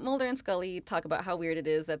Mulder and Scully talk about how weird it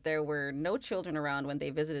is that there were no children around when they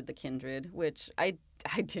visited the Kindred, which I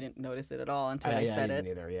didn't notice it at all until they said I it.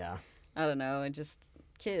 didn't either, yeah. I don't know. It just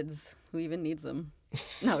kids. Who even needs them?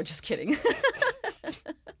 No, just kidding.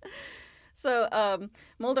 So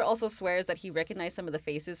Mulder also swears that he recognized some of the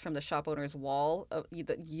faces from the shop owner's wall,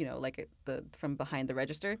 from behind the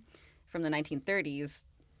register, from the 1930s,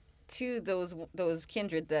 to those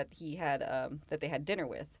kindred that he had that they had dinner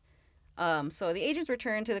with. So the agents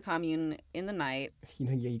returned to the commune in the night.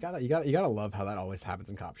 You gotta love how that always happens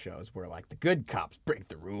in cop shows, where like the good cops break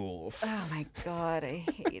the rules. Oh my god, I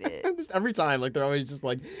hate it. Just every time, like they're always just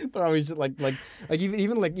like even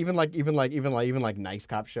nice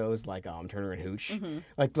cop shows like Turner and Hooch,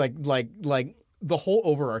 like the whole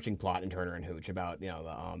overarching plot in Turner and Hooch about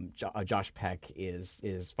Josh Peck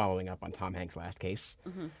is following up on Tom Hanks' last case.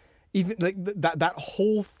 Mm-hmm. Even like that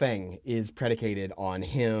whole thing is predicated on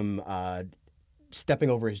him stepping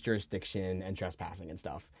over his jurisdiction and trespassing and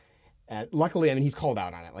stuff. And luckily, I mean, he's called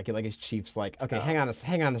out on it. Like his chief's like, okay, hang on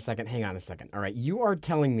a second. All right, you are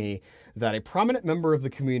telling me that a prominent member of the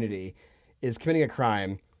community is committing a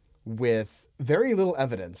crime with very little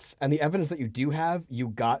evidence, and the evidence that you do have, you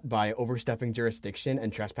got by overstepping jurisdiction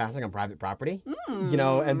and trespassing on private property. You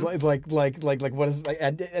know, and like what is like,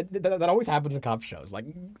 that always happens in cop shows.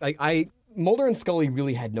 Mulder and Scully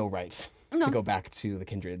really had no rights to go back to the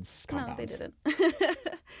Kindred's compounds. No, they didn't.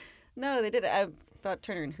 No, they didn't. I thought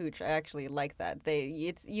Turner and Hooch, I actually like that.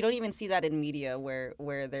 You don't even see that in media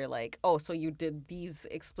where they're like, oh, so you did these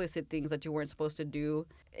explicit things that you weren't supposed to do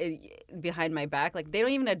behind my back. Like, they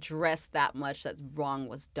don't even address that much that wrong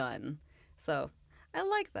was done. So I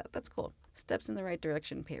like that. That's cool. Steps in the right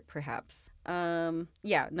direction, perhaps.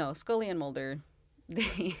 Scully and Mulder,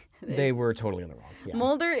 they were totally in the wrong. Yeah.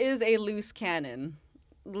 Mulder is a loose cannon.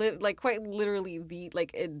 Quite literally the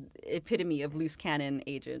epitome of loose cannon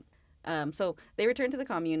agent. So they return to the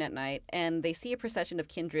commune at night, and they see a procession of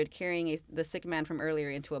kindred carrying the sick man from earlier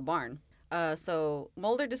into a barn. So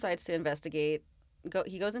Mulder decides to investigate.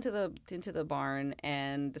 He goes into the barn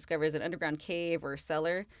and discovers an underground cave or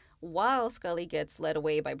cellar, while Scully gets led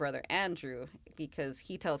away by brother Andrew because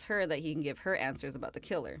he tells her that he can give her answers about the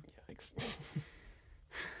killer. Yikes.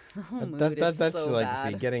 That's so like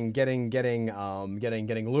bad. Getting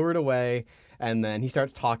lured away, and then he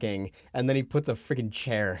starts talking, and then he puts a freaking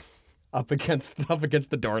chair up against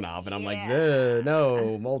the doorknob, and I'm like,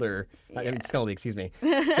 no, Mulder, I mean, Scully, excuse me,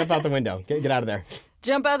 jump out the window, get out of there.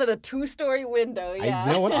 Jump out of the 2-story window. Yeah.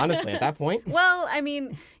 You know what? Honestly, at that point, well, I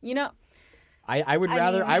mean, I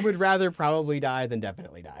would rather probably die than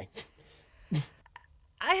definitely die.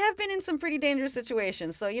 I have been in some pretty dangerous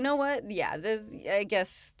situations, so you know what? Yeah, I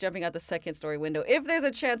guess jumping out the 2nd-story window, if there's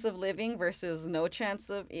a chance of living versus no chance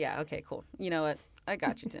of, yeah, okay, cool. You know what? I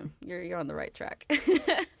got you, Tim. You're on the right track.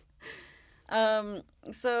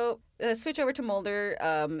 So switch over to Mulder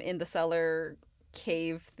in the cellar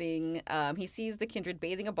cave thing. He sees the kindred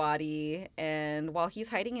bathing a body, and while he's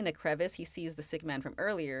hiding in a crevice, he sees the sick man from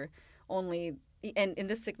earlier. And in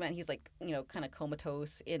this sick man, he's like, kind of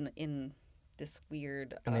comatose in this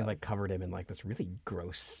weird. And they covered him in this really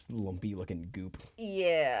gross, lumpy looking goop.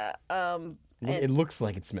 Yeah. It looks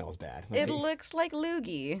like it smells bad. It looks like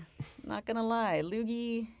loogie. Not gonna lie,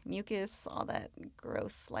 loogie, mucus, all that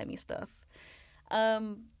gross, slimy stuff.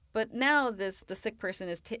 But now the sick person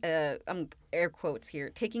is, air quotes here,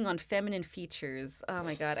 taking on feminine features. Oh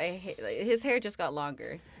my god, his hair just got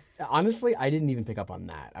longer. Honestly, I didn't even pick up on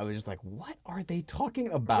that. I was just like, what are they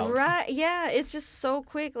talking about? Right, yeah, it's just so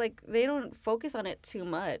quick. They don't focus on it too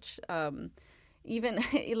much. Even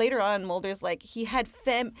later on, Mulder's like, he had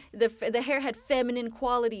the hair had feminine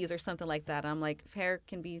qualities or something like that. I'm like, hair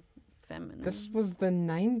can be feminine. This was the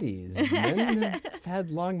 90s. Men have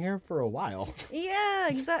had long hair for a while. Yeah,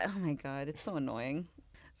 exactly. Oh my god, it's so annoying.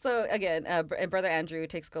 So again, Brother Andrew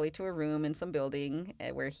takes Scully to a room in some building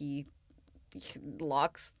where he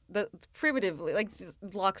locks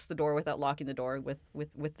locks the door without locking the door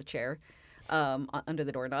with the chair under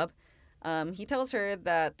the doorknob. He tells her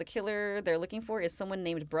that the killer they're looking for is someone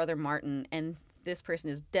named Brother Martin, and this person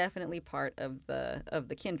is definitely part of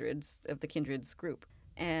the Kindred's group.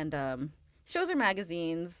 And shows her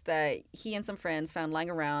magazines that he and some friends found lying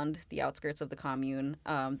around the outskirts of the commune.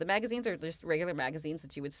 The magazines are just regular magazines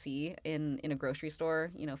that you would see in a grocery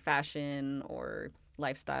store, fashion or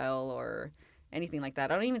lifestyle or anything like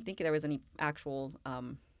that. I don't even think there was any actual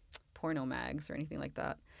porno mags or anything like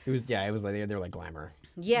that. It was like they're like glamour.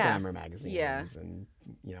 Yeah. Glamour magazines and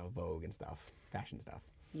Vogue and stuff, fashion stuff.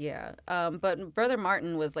 Yeah. But Brother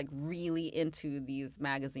Martin was like really into these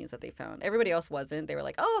magazines that they found. Everybody else wasn't. They were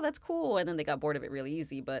like, "Oh, that's cool," and then they got bored of it really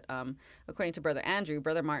easy. But according to Brother Andrew,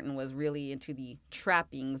 Brother Martin was really into the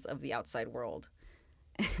trappings of the outside world.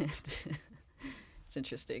 It's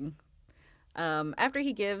interesting. After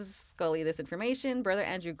he gives Scully this information, Brother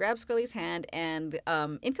Andrew grabs Scully's hand and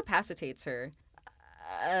incapacitates her.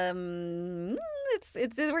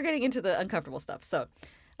 It's we're getting into the uncomfortable stuff. So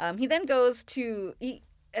he then goes to he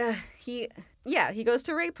goes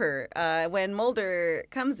to rape her when Mulder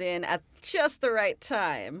comes in at just the right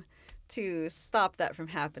time to stop that from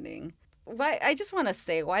happening. Why? I just want to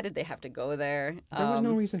say, why did they have to go there? There was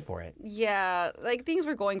no reason for it. Yeah, like things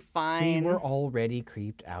were going fine. We were already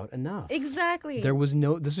creeped out enough. Exactly. There was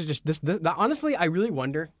no. This was just this. Honestly, I really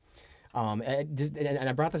wonder. And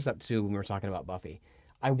I brought this up too when we were talking about Buffy.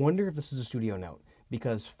 I wonder if this was a studio note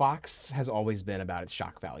because Fox has always been about its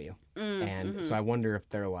shock value, and so I wonder if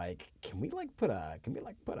they're like, can we put a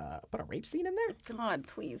rape scene in there? God,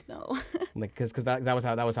 please no. Like, because that was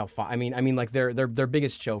how I mean, like their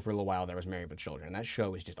biggest show for a little while there was Married with Children. That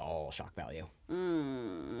show was just all shock value.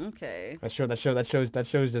 Okay. That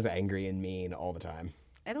show's just angry and mean all the time.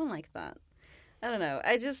 I don't like that. I don't know.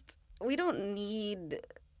 We don't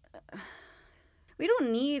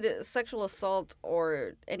need sexual assault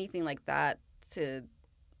or anything like that to.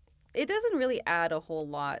 It doesn't really add a whole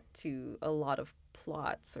lot to a lot of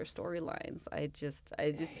plots or storylines.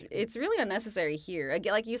 It's really unnecessary here.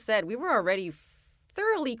 Again, like you said, we were already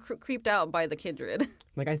thoroughly creeped out by the Kindred.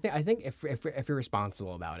 Like I think if you're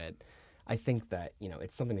responsible about it, I think that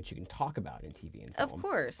it's something that you can talk about in TV and film. Of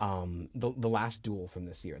course. The Last Duel from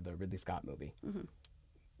this year, the Ridley Scott movie. Mm-hmm.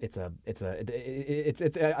 It's a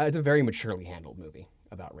very maturely handled movie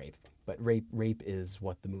about rape, but rape is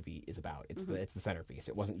what the movie is about. It's the centerpiece.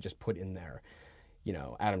 It wasn't just put in there,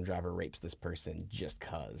 Adam Driver rapes this person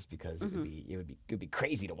because it would be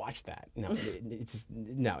crazy to watch that. No, it's just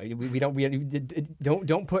no. We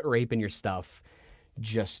don't put rape in your stuff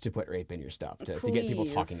just to put rape in your stuff to get people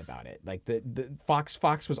talking about it. Like the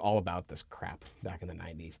Fox was all about this crap back in the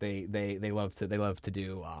 90s. They love to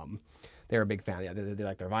do. They're a big fan. Yeah, they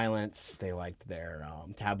like their violence. They liked their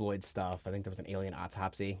tabloid stuff. I think there was an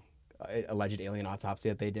alleged alien autopsy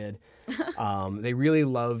that they did. They really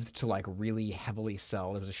loved to really heavily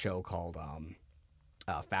sell. There was a show called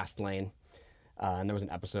Fast Lane, and there was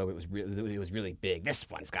an episode. It was really big. This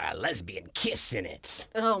one's got a lesbian kiss in it.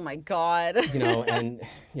 Oh my God. And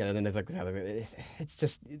then there's it's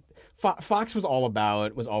just Fox was all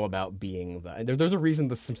about being the. There's a reason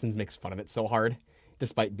The Simpsons makes fun of it so hard,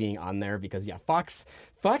 despite being on there, because Fox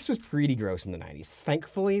was pretty gross in the 90s.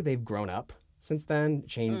 Thankfully, they've grown up since then.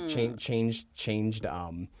 Changed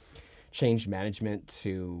management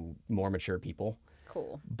to more mature people.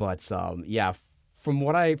 Cool. But from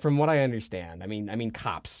what I understand, I mean,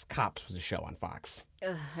 Cops was a show on Fox.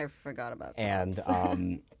 Ugh, I forgot about Cops. And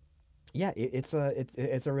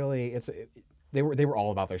they were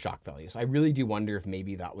all about their shock value. So I really do wonder if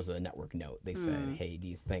maybe that was a network note. They said, hey, do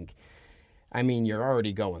you think? I mean, you're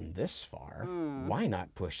already going this far. Why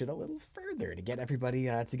not push it a little further to get everybody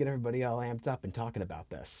all amped up and talking about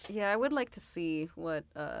this? Yeah, I would like to see what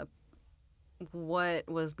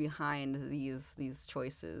was behind these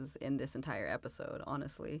choices in this entire episode.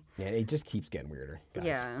 Honestly. Yeah, it just keeps getting weirder, guys.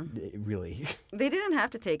 Yeah, it really. They didn't have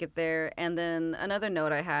to take it there. And then another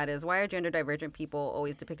note I had is, why are gender divergent people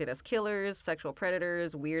always depicted as killers, sexual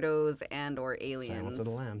predators, weirdos, and/or aliens? Silence of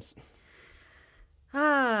the Lambs.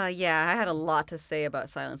 Yeah, I had a lot to say about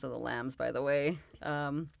Silence of the Lambs, by the way.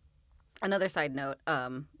 Another side note,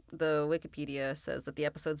 the Wikipedia says that the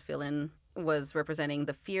episode's villain was representing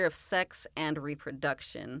the fear of sex and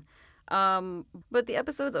reproduction. But the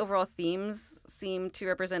episode's overall themes seem to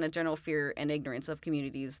represent a general fear and ignorance of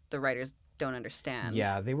communities the writers don't understand.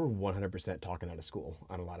 Yeah, they were 100% talking out of school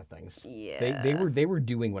on a lot of things. Yeah. They were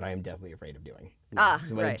doing what I am deathly afraid of doing. So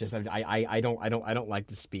right. I don't like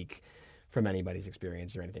to speak from anybody's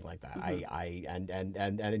experience or anything like that.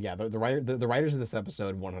 The writers of this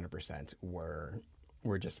episode 100% were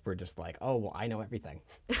just like, oh well, I know everything.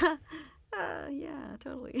 Yeah,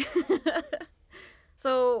 totally.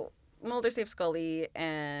 So Mulder saves Scully,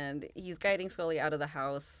 and he's guiding Scully out of the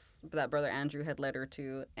house that Brother Andrew had led her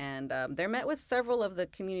to, and they're met with several of the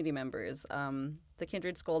community members. The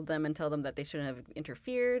Kindred scold them and tell them that they shouldn't have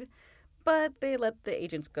interfered, but they let the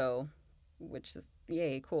agents go, which is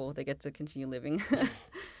yay, cool. They get to continue living.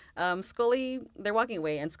 They're walking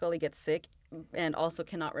away, and Scully gets sick and also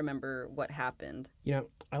cannot remember what happened.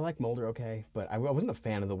 I like Mulder, okay, but I wasn't a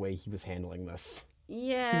fan of the way he was handling this.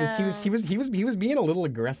 Yeah. He was being a little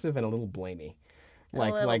aggressive and a little blamey.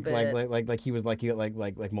 Like he was like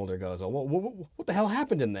Mulder goes, oh, what the hell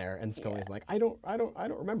happened in there? And Scully's like, I don't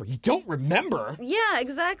remember. You don't remember? Yeah,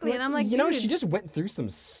 exactly. And I'm like, you know, she just went through some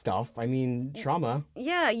stuff. I mean, trauma.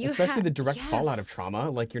 Yeah, especially the direct fallout of trauma.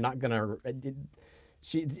 Like, you're not gonna.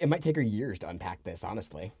 It might take her years to unpack this,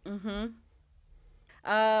 honestly.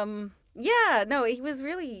 Yeah, no, he was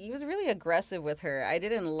really aggressive with her. I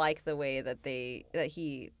didn't like the way that they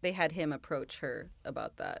had him approach her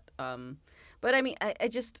about that. But I mean,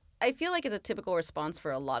 I feel like it's a typical response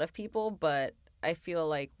for a lot of people, but I feel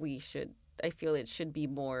like it should be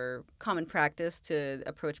more common practice to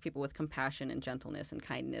approach people with compassion and gentleness and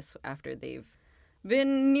kindness after they've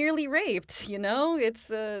been nearly raped. You know,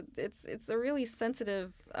 it's a really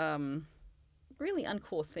sensitive, really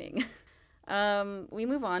uncool thing. We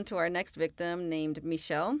move on to our next victim named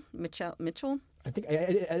Mitchell. I think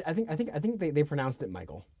they pronounced it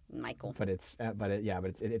Michael. Michael. But it's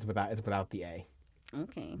without the A.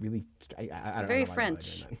 Okay. Really, I don't know. Very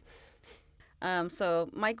French. So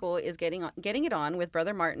Michael is getting it on with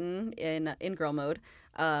Brother Martin in girl mode,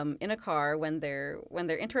 in a car when they're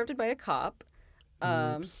interrupted by a cop.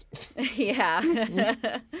 Oops. Yeah.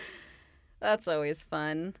 That's always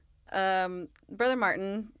fun. Brother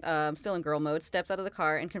Martin, still in girl mode, steps out of the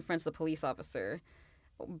car and confronts the police officer.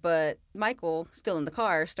 But Michael, still in the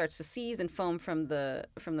car, starts to seize and foam from the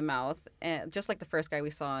mouth, and just like the first guy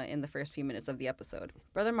we saw in the first few minutes of the episode.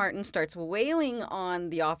 Brother Martin starts wailing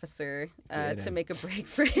on the officer to make a break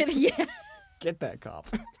for it. Yeah. Get that cop.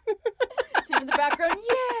 In the background,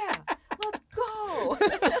 yeah, let's go.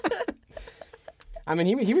 I mean,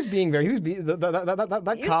 he was being that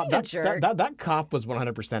cop was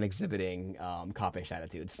 100% exhibiting cop-ish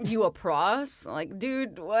attitudes. You a pros? Like,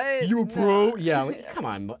 dude, what? You a pro? Yeah, like, come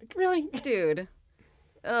on, really, dude.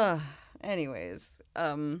 Anyways,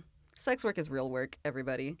 sex work is real work.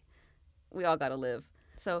 Everybody, we all gotta live.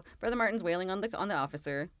 So Brother Martin's wailing on the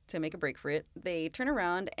officer to make a break for it. They turn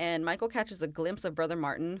around and Michael catches a glimpse of Brother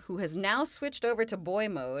Martin, who has now switched over to boy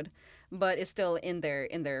mode, but is still in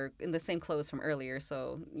the same clothes from earlier.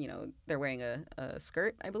 So, you know, they're wearing a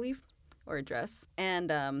skirt, I believe, or a dress.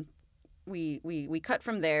 And we cut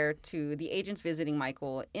from there to the agents visiting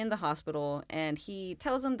Michael in the hospital, and he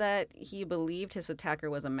tells them that he believed his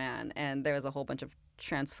attacker was a man, and there was a whole bunch of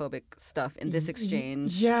transphobic stuff in this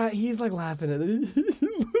exchange. Yeah, he's like laughing at it.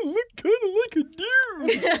 Look kind of like a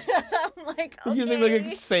dude. I'm like, okay. He's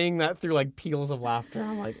like saying that through like peals of laughter.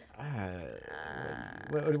 I'm like,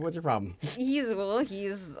 what's your problem?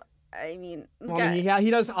 I mean, he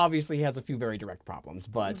does. Obviously, he has a few very direct problems,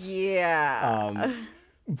 but yeah.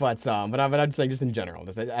 But I'd say just in general,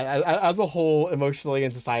 as a whole, emotionally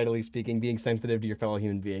and societally speaking, being sensitive to your fellow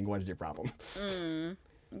human being, what is your problem?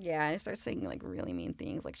 Yeah, I start saying like really mean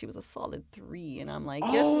things, like she was a solid 3, and I'm like,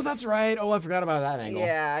 oh, that's right. Oh, I forgot about that angle.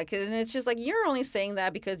 Yeah, because it's just like you're only saying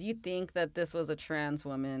that because you think that this was a trans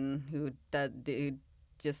woman who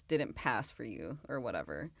just didn't pass for you or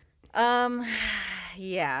whatever.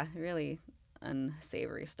 Yeah, really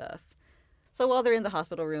unsavory stuff. So while they're in the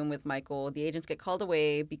hospital room with Michael, the agents get called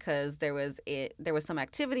away because there was some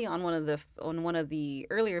activity on one of the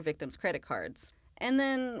earlier victims' credit cards. And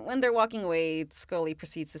then when they're walking away, Scully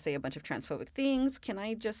proceeds to say a bunch of transphobic things. Can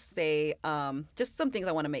I just say just some things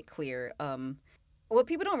I want to make clear? What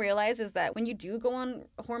people don't realize is that when you do go on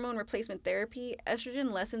hormone replacement therapy,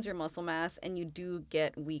 estrogen lessens your muscle mass and you do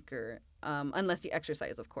get weaker, unless you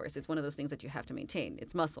exercise, of course. It's one of those things that you have to maintain.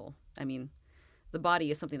 It's muscle. I mean, the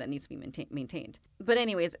body is something that needs to be maintained. But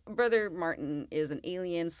anyways, Brother Martin is an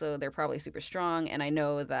alien, so they're probably super strong. And I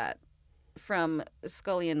know that from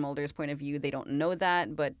Scully and Mulder's point of view, they don't know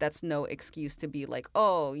that, but that's no excuse to be like,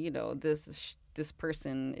 oh, you know, this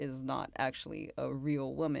person is not actually a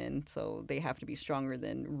real woman, so they have to be stronger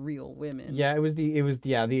than real women. Yeah, that was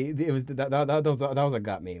what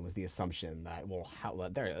got me. It was the assumption that, well,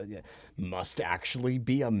 there must actually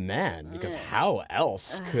be a man, because how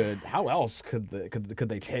else could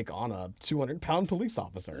they take on a 200-pound police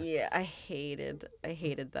officer? Yeah, I hated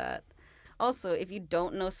that. Also, if you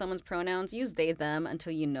don't know someone's pronouns, use they, them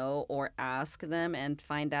until you know, or ask them and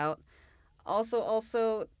find out.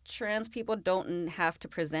 Also, trans people don't have to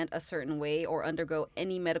present a certain way or undergo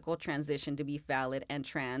any medical transition to be valid and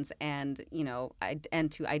trans, and, you know,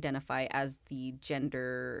 and to identify as the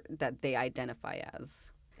gender that they identify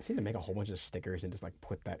as. I need to make a whole bunch of stickers and just like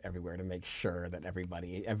put that everywhere to make sure that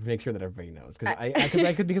everybody knows.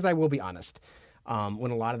 Because I will be honest. When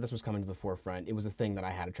a lot of this was coming to the forefront, it was a thing that I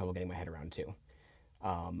had trouble getting my head around too.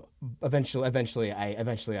 Eventually,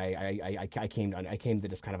 I came to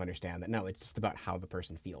just kind of understand that no, it's just about how the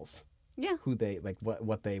person feels. Yeah. Who they like,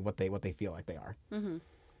 what they feel like they are. Mm-hmm.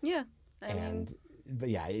 Yeah. I mean, but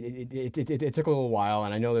yeah, it took a little while,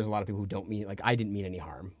 and I know there's a lot of people who don't mean, like, I didn't mean any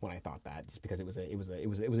harm when I thought that, just because it was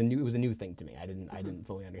a new thing to me. I didn't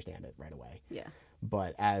fully understand it right away. Yeah.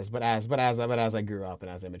 But as I grew up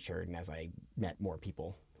and as I matured and as I met more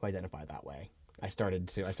people who identify that way, I started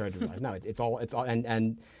to realize no, it's all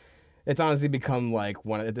and it's honestly become like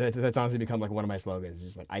it's honestly become like one of my slogans.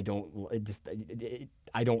 It's just like I don't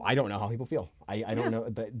know how people feel. I don't know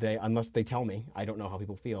they unless they tell me. I don't know how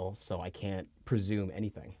people feel, so I can't presume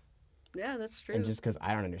anything. Yeah, that's true. And just because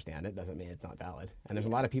I don't understand it doesn't mean it's not valid. And there's a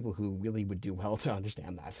lot of people who really would do well to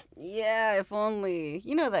understand that. Yeah, if only.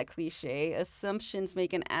 You know that cliche, assumptions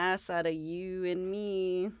make an ass out of you and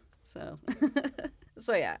me. So,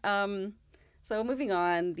 so yeah. So moving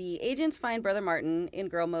on, the agents find Brother Martin in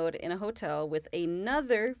girl mode in a hotel with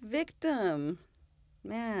another victim.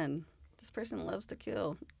 Man, this person loves to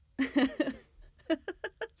kill.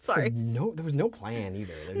 Sorry. There was no plan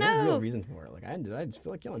either. There's no real reason for it. Like I just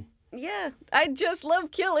feel like killing. Yeah, I just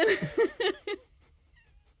love killing.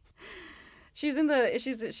 She's in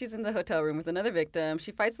the hotel room with another victim.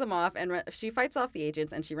 She fights them off she fights off the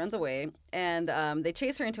agents and she runs away. And they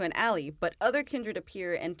chase her into an alley, but other kindred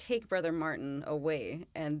appear and take Brother Martin away,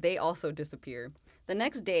 and they also disappear. The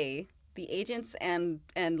next day, the agents and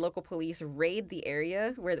local police raid the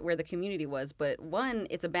area where the community was, but one,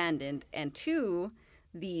 it's abandoned, and two,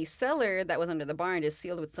 the cellar that was under the barn is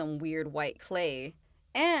sealed with some weird white clay.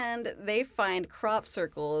 And they find crop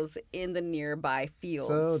circles in the nearby fields.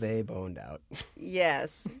 So they boned out.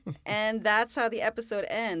 Yes. And that's how the episode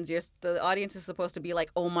ends. The audience is supposed to be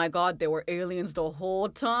like, oh my God, they were aliens the whole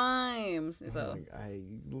time. So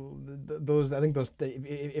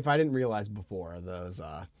if I didn't realize before,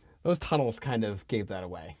 those tunnels kind of gave that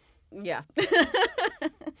away. Yeah.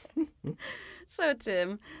 So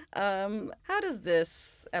Tim, how does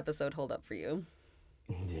this episode hold up for you?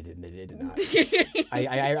 It did not.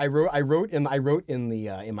 I wrote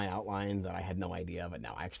in my outline that I had no idea, but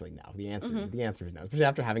no, actually no. The answer is no. Especially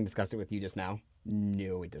after having discussed it with you just now.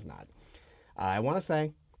 No, it does not. I want to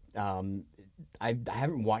say, I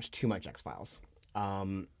haven't watched too much X-Files.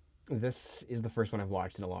 This is the first one I've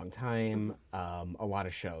watched in a long time. A lot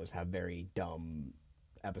of shows have very dumb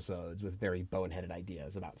episodes with very boneheaded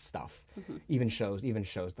ideas about stuff. Even shows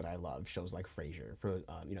that I love, shows like Frasier,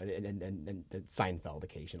 and Seinfeld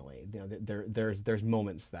occasionally. You know, there's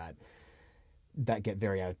moments that get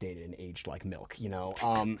very outdated and aged like milk. You know,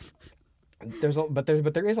 but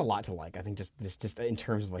there is a lot to like. I think just in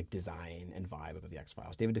terms of like design and vibe of the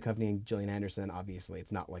X-Files. David Duchovny and Gillian Anderson. Obviously,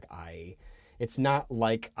 it's not like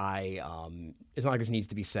this needs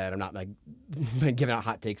to be said. I'm not like giving out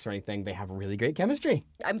hot takes or anything. They have really great chemistry.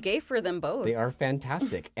 I'm gay for them both. They are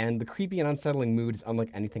fantastic. And the creepy and unsettling mood is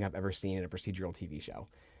unlike anything I've ever seen in a procedural TV show.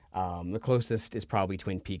 The closest is probably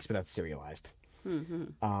Twin Peaks, but that's serialized.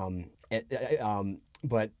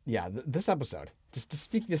 But yeah, this episode, just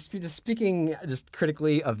speaking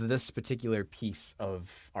critically of this particular piece of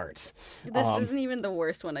art. This isn't even the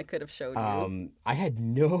worst one I could have showed you. I had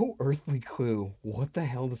no earthly clue what the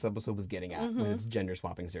hell this episode was getting at with its gender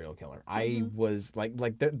swapping serial killer. I was like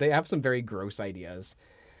they have some very gross ideas.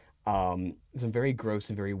 Some very gross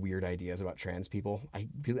and very weird ideas about trans people. I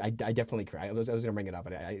definitely I was gonna bring it up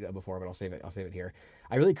before, but I'll save it here.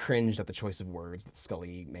 I really cringed at the choice of words that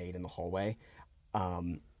Scully made in the hallway.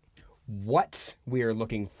 What we are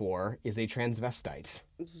looking for is a transvestite.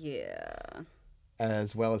 Yeah.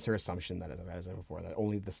 As well as her assumption that, as I said before, that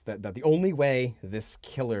the only way this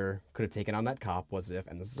killer could have taken on that cop was if,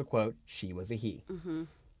 and this is a quote, she was a he. And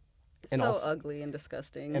so also, ugly and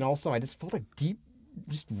disgusting. And also, I just felt a deep,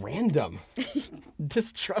 just random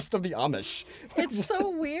distrust of the Amish. It's so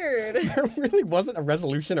weird. There really wasn't a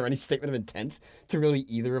resolution or any statement of intent to really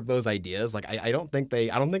either of those ideas. Like I don't think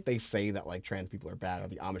they say that like trans people are bad or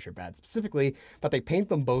the Amish are bad specifically, but they paint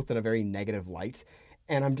them both in a very negative light.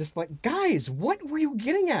 And I'm just like, guys, what were you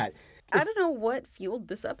getting at? I don't know what fueled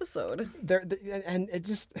this episode. And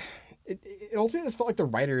it ultimately just felt like the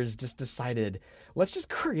writers just decided, let's just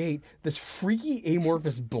create this freaky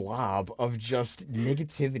amorphous blob of just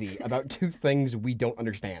negativity about two things we don't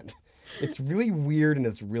understand. It's really weird and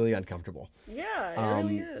it's really uncomfortable. Yeah, it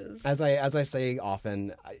really is. As I say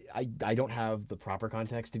often, I don't have the proper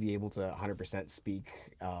context to be able to 100% speak,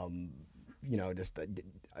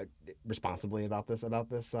 responsibly about this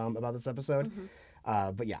episode.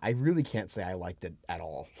 But yeah, I really can't say I liked it at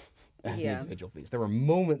all. As an individual piece. There were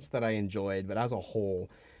moments that I enjoyed, but as a whole,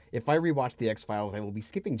 if I rewatch the X-Files, I will be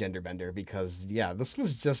skipping Gender Bender because this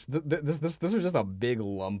was just this was just a big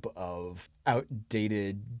lump of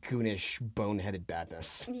outdated, goonish, boneheaded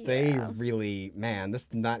badness. Yeah. They really, this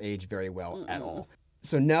did not age very well at all.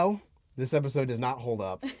 So no, This episode does not hold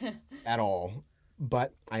up at all,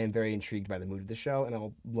 but I am very intrigued by the mood of the show, and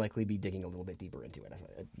I'll likely be digging a little bit deeper into it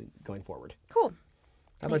going forward. Cool.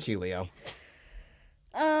 How about you, Leo?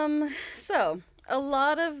 So a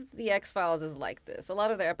lot of the X-Files is like this. A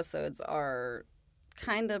lot of their episodes are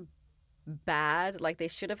kind of bad. Like, they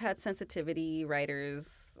should have had sensitivity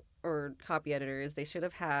writers or copy editors. They should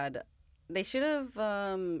have hired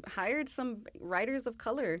some writers of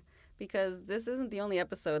color, because this isn't the only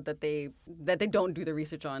episode that they don't do the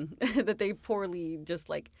research on, that they poorly just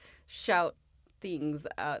like shout things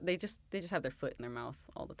out. They just have their foot in their mouth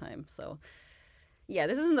all the time. So yeah,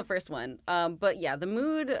 this isn't the first one. But yeah, the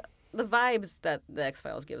mood, the vibes that the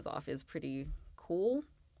X-Files gives off is pretty cool.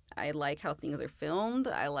 I like how things are filmed.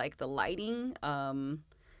 I like the lighting.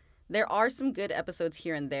 There are some good episodes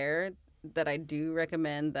here and there that I do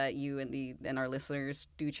recommend that you and our listeners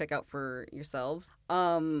do check out for yourselves.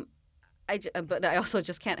 But I also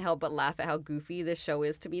just can't help but laugh at how goofy this show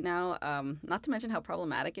is to me now. Not to mention how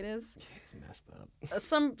problematic it is. Yeah, it's messed up.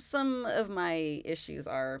 Some of my issues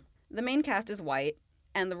are the main cast is white,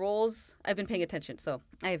 and the roles, I've been paying attention. So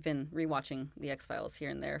I've been rewatching the X-Files here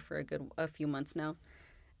and there for a few months now,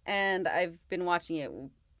 and I've been watching it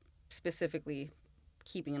specifically,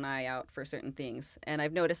 keeping an eye out for certain things. And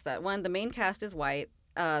I've noticed that the main cast is white.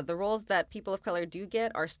 The roles that people of color do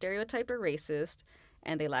get are stereotyped or racist,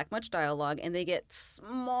 and they lack much dialogue, and they get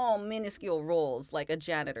small, minuscule roles like a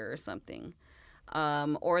janitor or something.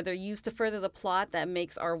 Or they're used to further the plot that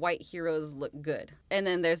makes our white heroes look good. And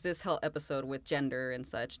then there's this whole episode with gender and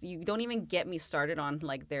such. You don't even get me started on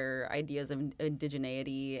like their ideas of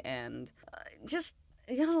indigeneity and just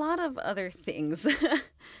a lot of other things.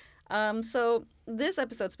 So this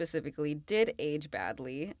episode specifically did age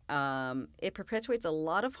badly. It perpetuates a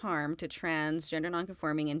lot of harm to trans, gender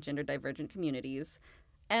nonconforming, and gender divergent communities,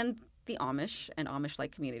 and the Amish and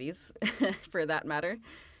Amish-like communities, for that matter.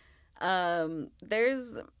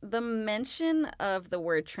 There's the mention of the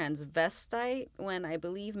word transvestite when I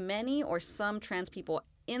believe many or some trans people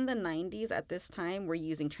in the 90s at this time were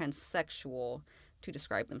using transsexual to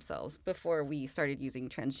describe themselves before we started using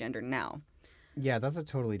transgender now. Yeah, that's a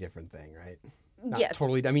totally different thing, right? Not Yeah.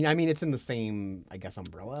 totally. I mean, it's in the same, I guess,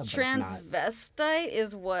 umbrella. But Transvestite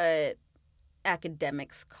is what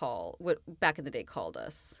academics what back in the day called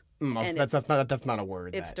us. And that's not a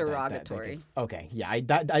word. It's derogatory. Okay, yeah,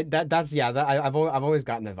 I've always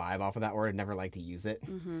gotten a vibe off of that word. I never liked to use it.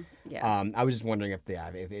 Mm-hmm. Yeah. I was just wondering if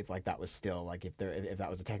like that was still like if that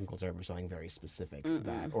was a technical term for something very specific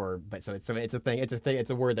it's a thing.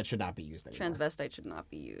 It's a word that should not be used anymore. Transvestite should not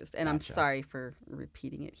be used, and Gotcha. I'm sorry for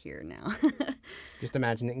repeating it here now. Just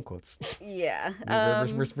imagine it in quotes. Yeah.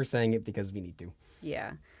 We're saying it because we need to.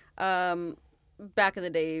 Yeah. Back in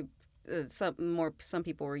the day, some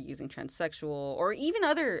people were using transsexual or even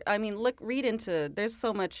other. I mean, read into. There's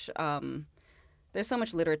so much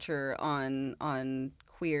literature on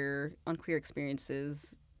queer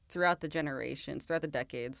experiences throughout the generations, throughout the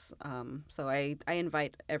decades. So I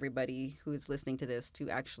invite everybody who's listening to this to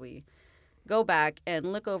actually go back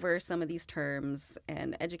and look over some of these terms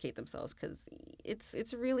and educate themselves, because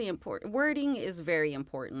it's really important. Wording is very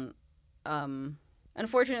important.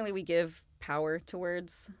 Unfortunately, we give power to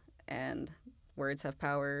words, and words have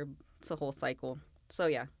power. It's a whole cycle. So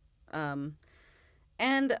yeah.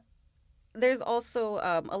 And there's also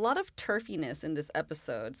a lot of turfiness in this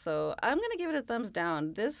episode. So I'm going to give it a thumbs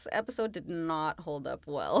down. This episode did not hold up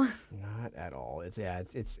well. Not at all.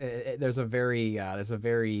 There's a very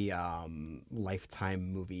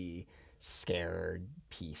Lifetime movie scared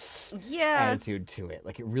piece attitude to it.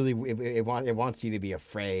 Like it really it wants you to be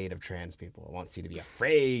afraid of trans people. It wants you to be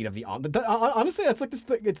afraid of the honestly, it's like this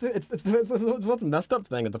thing, it's what's messed up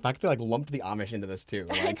thing, the fact they like lumped the Amish into this too.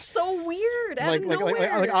 Like, it's so weird. Out of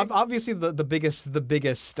nowhere. Obviously the biggest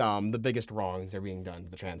wrongs are being done to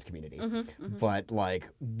the trans community. Mm-hmm. But like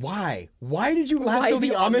why did you lasso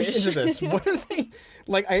the Amish into this? What are they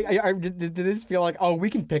like? I did this feel like, oh,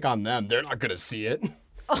 we can pick on them, they're not gonna see it.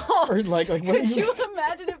 Oh, or like what could you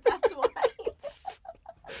imagine if that's why?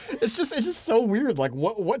 It's just so weird. Like,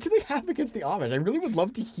 what do they have against the Amish? I really would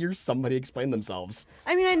love to hear somebody explain themselves.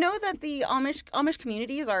 I mean, I know that the Amish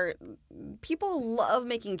communities people love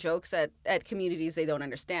making jokes at communities they don't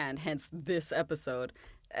understand. Hence this episode.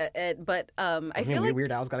 But I feel like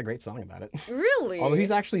Weird Al's got a great song about it. Really? Although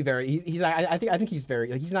he's actually I think he's very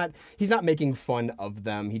like, he's not making fun of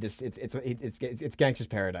them. He just it's Gangsta's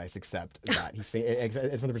Paradise, except that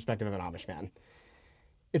it's from the perspective of an Amish man.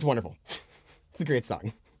 It's wonderful. It's a great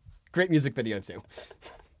song. Great music video too.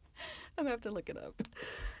 I'm gonna have to look it up.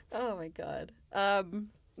 Oh my god.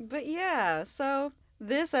 But yeah, so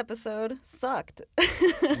this episode sucked.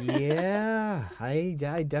 Yeah, I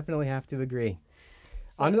definitely have to agree.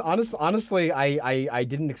 Honestly, I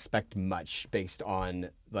didn't expect much based on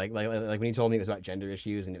like when he told me it was about gender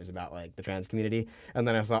issues and it was about like the trans community, and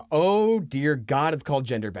then I thought, oh dear God, it's called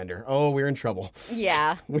Gender Bender. Oh, we're in trouble.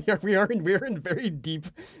 Yeah. we're in very deep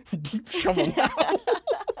trouble now.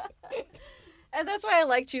 And that's why I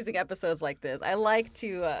like choosing episodes like this. I like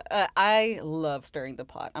to, I love stirring the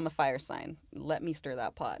pot. I'm a fire sign. Let me stir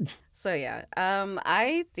that pot. So yeah,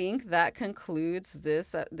 I think that concludes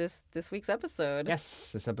this week's episode.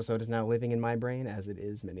 Yes, this episode is now living in my brain as it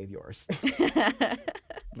is many of yours.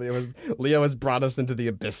 Leo has brought us into the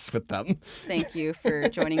abyss with them. Thank you for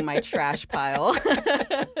joining my trash pile.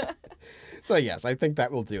 So yes, I think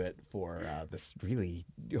that will do it for this really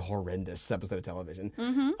horrendous episode of television.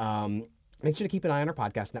 Mm-hmm. Make sure to keep an eye on our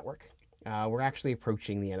podcast network. We're actually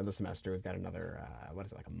approaching the end of the semester. We've got another,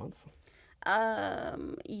 like a month?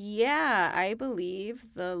 Yeah, I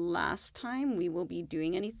believe the last time we will be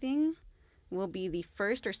doing anything will be the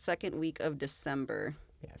first or second week of December.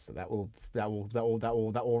 Yeah, so that will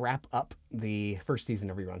wrap up the first season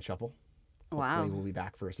of Rerun Shuffle. Wow. Hopefully we'll be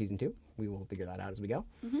back for season 2. We will figure that out as we go.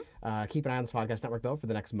 Mm-hmm. Keep an eye on this podcast network, though, for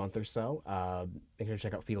the next month or so. Make sure to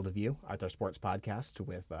check out Field of View. It's our sports podcast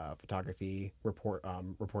with photography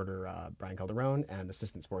reporter Brian Calderon and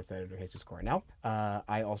assistant sports editor Jesus Coronel.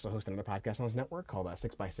 I also host another podcast on this network called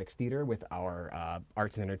 6x6 Theater with our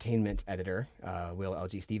arts and entertainment editor, Will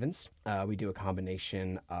L.G. Stevens. We do a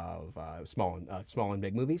combination of small and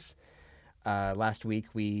big movies. Last week,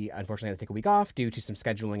 we unfortunately had to take a week off due to some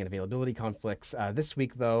scheduling and availability conflicts. This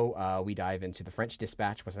week, though, we dive into The French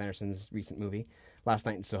Dispatch, Wes Anderson's recent movie, Last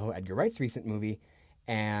Night in Soho, Edgar Wright's recent movie,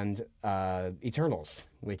 and Eternals,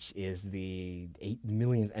 which is the 8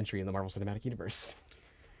 millionth entry in the Marvel Cinematic Universe.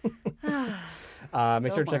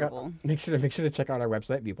 Make sure to check out our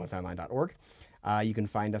website, viewpointsonline.org. You can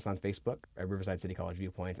find us on Facebook at Riverside City College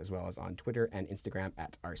Viewpoints, as well as on Twitter and Instagram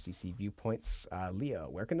at RCC Viewpoints. Leo,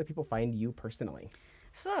 where can the people find you personally?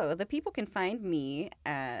 So the people can find me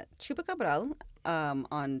at Chupa Cabral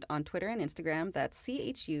on Twitter and Instagram. That's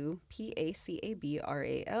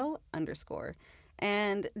CHUPACABRAL_.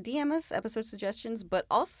 And DM us episode suggestions, but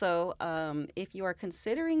also if you are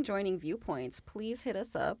considering joining Viewpoints, please hit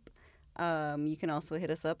us up. You can also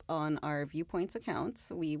hit us up on our Viewpoints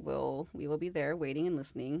accounts. We will be there waiting and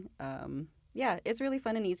listening. Yeah, it's really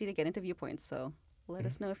fun and easy to get into Viewpoints, so let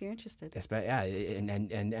us know if you're interested. Yes, but yeah, and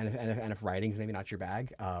if writing's maybe not your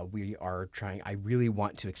bag, we are trying. I really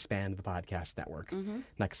want to expand the podcast network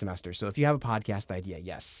next semester. So if you have a podcast idea,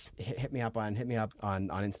 yes, hit me up on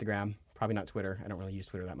Instagram. Probably not Twitter. I don't really use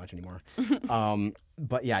Twitter that much anymore.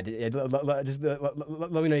 But yeah, just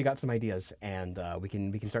let me know you got some ideas, and we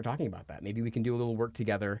can start talking about that. Maybe we can do a little work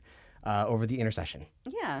together over the intercession.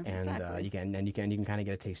 Yeah, and exactly. you can kind of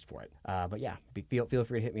get a taste for it. But yeah, feel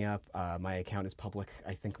free to hit me up. My account is public.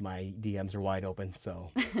 I think my DMs are wide open,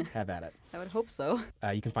 so have at it. I would hope so.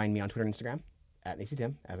 You can find me on Twitter and Instagram at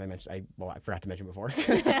NacyTim, as I mentioned. I forgot to mention before.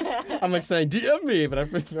 I'm like saying DM me, but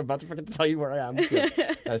I'm about to forget to tell you where I am. Yeah.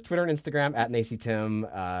 That's Twitter and Instagram at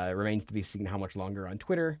NacyTim. Remains to be seen how much longer on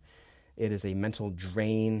Twitter. It is a mental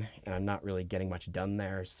drain, and I'm not really getting much done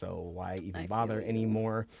there, so why even bother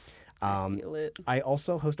anymore? I feel it. I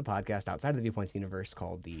also host a podcast outside of the Viewpoints universe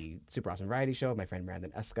called the Super Awesome Variety Show with my friend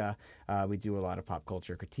Brandon Eska. We do a lot of pop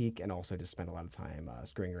culture critique and also just spend a lot of time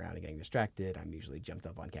screwing around and getting distracted. I'm usually jumped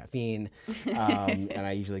up on caffeine, and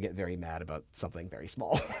I usually get very mad about something very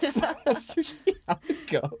small. So that's usually how it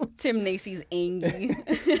goes. Tim Nacy's angry.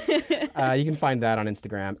 You can find that on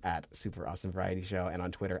Instagram at Super Awesome Variety Show and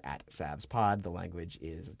on Twitter at SabsPod. The language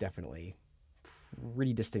is definitely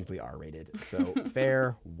pretty distinctly R-rated, so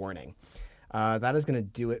fair warning. That is going to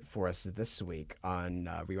do it for us this week on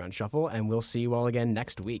Rerun Shuffle, and we'll see you all again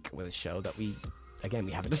next week with a show that we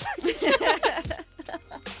haven't decided yet.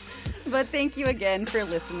 But thank you again for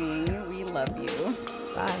listening. We love you.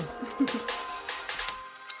 Bye.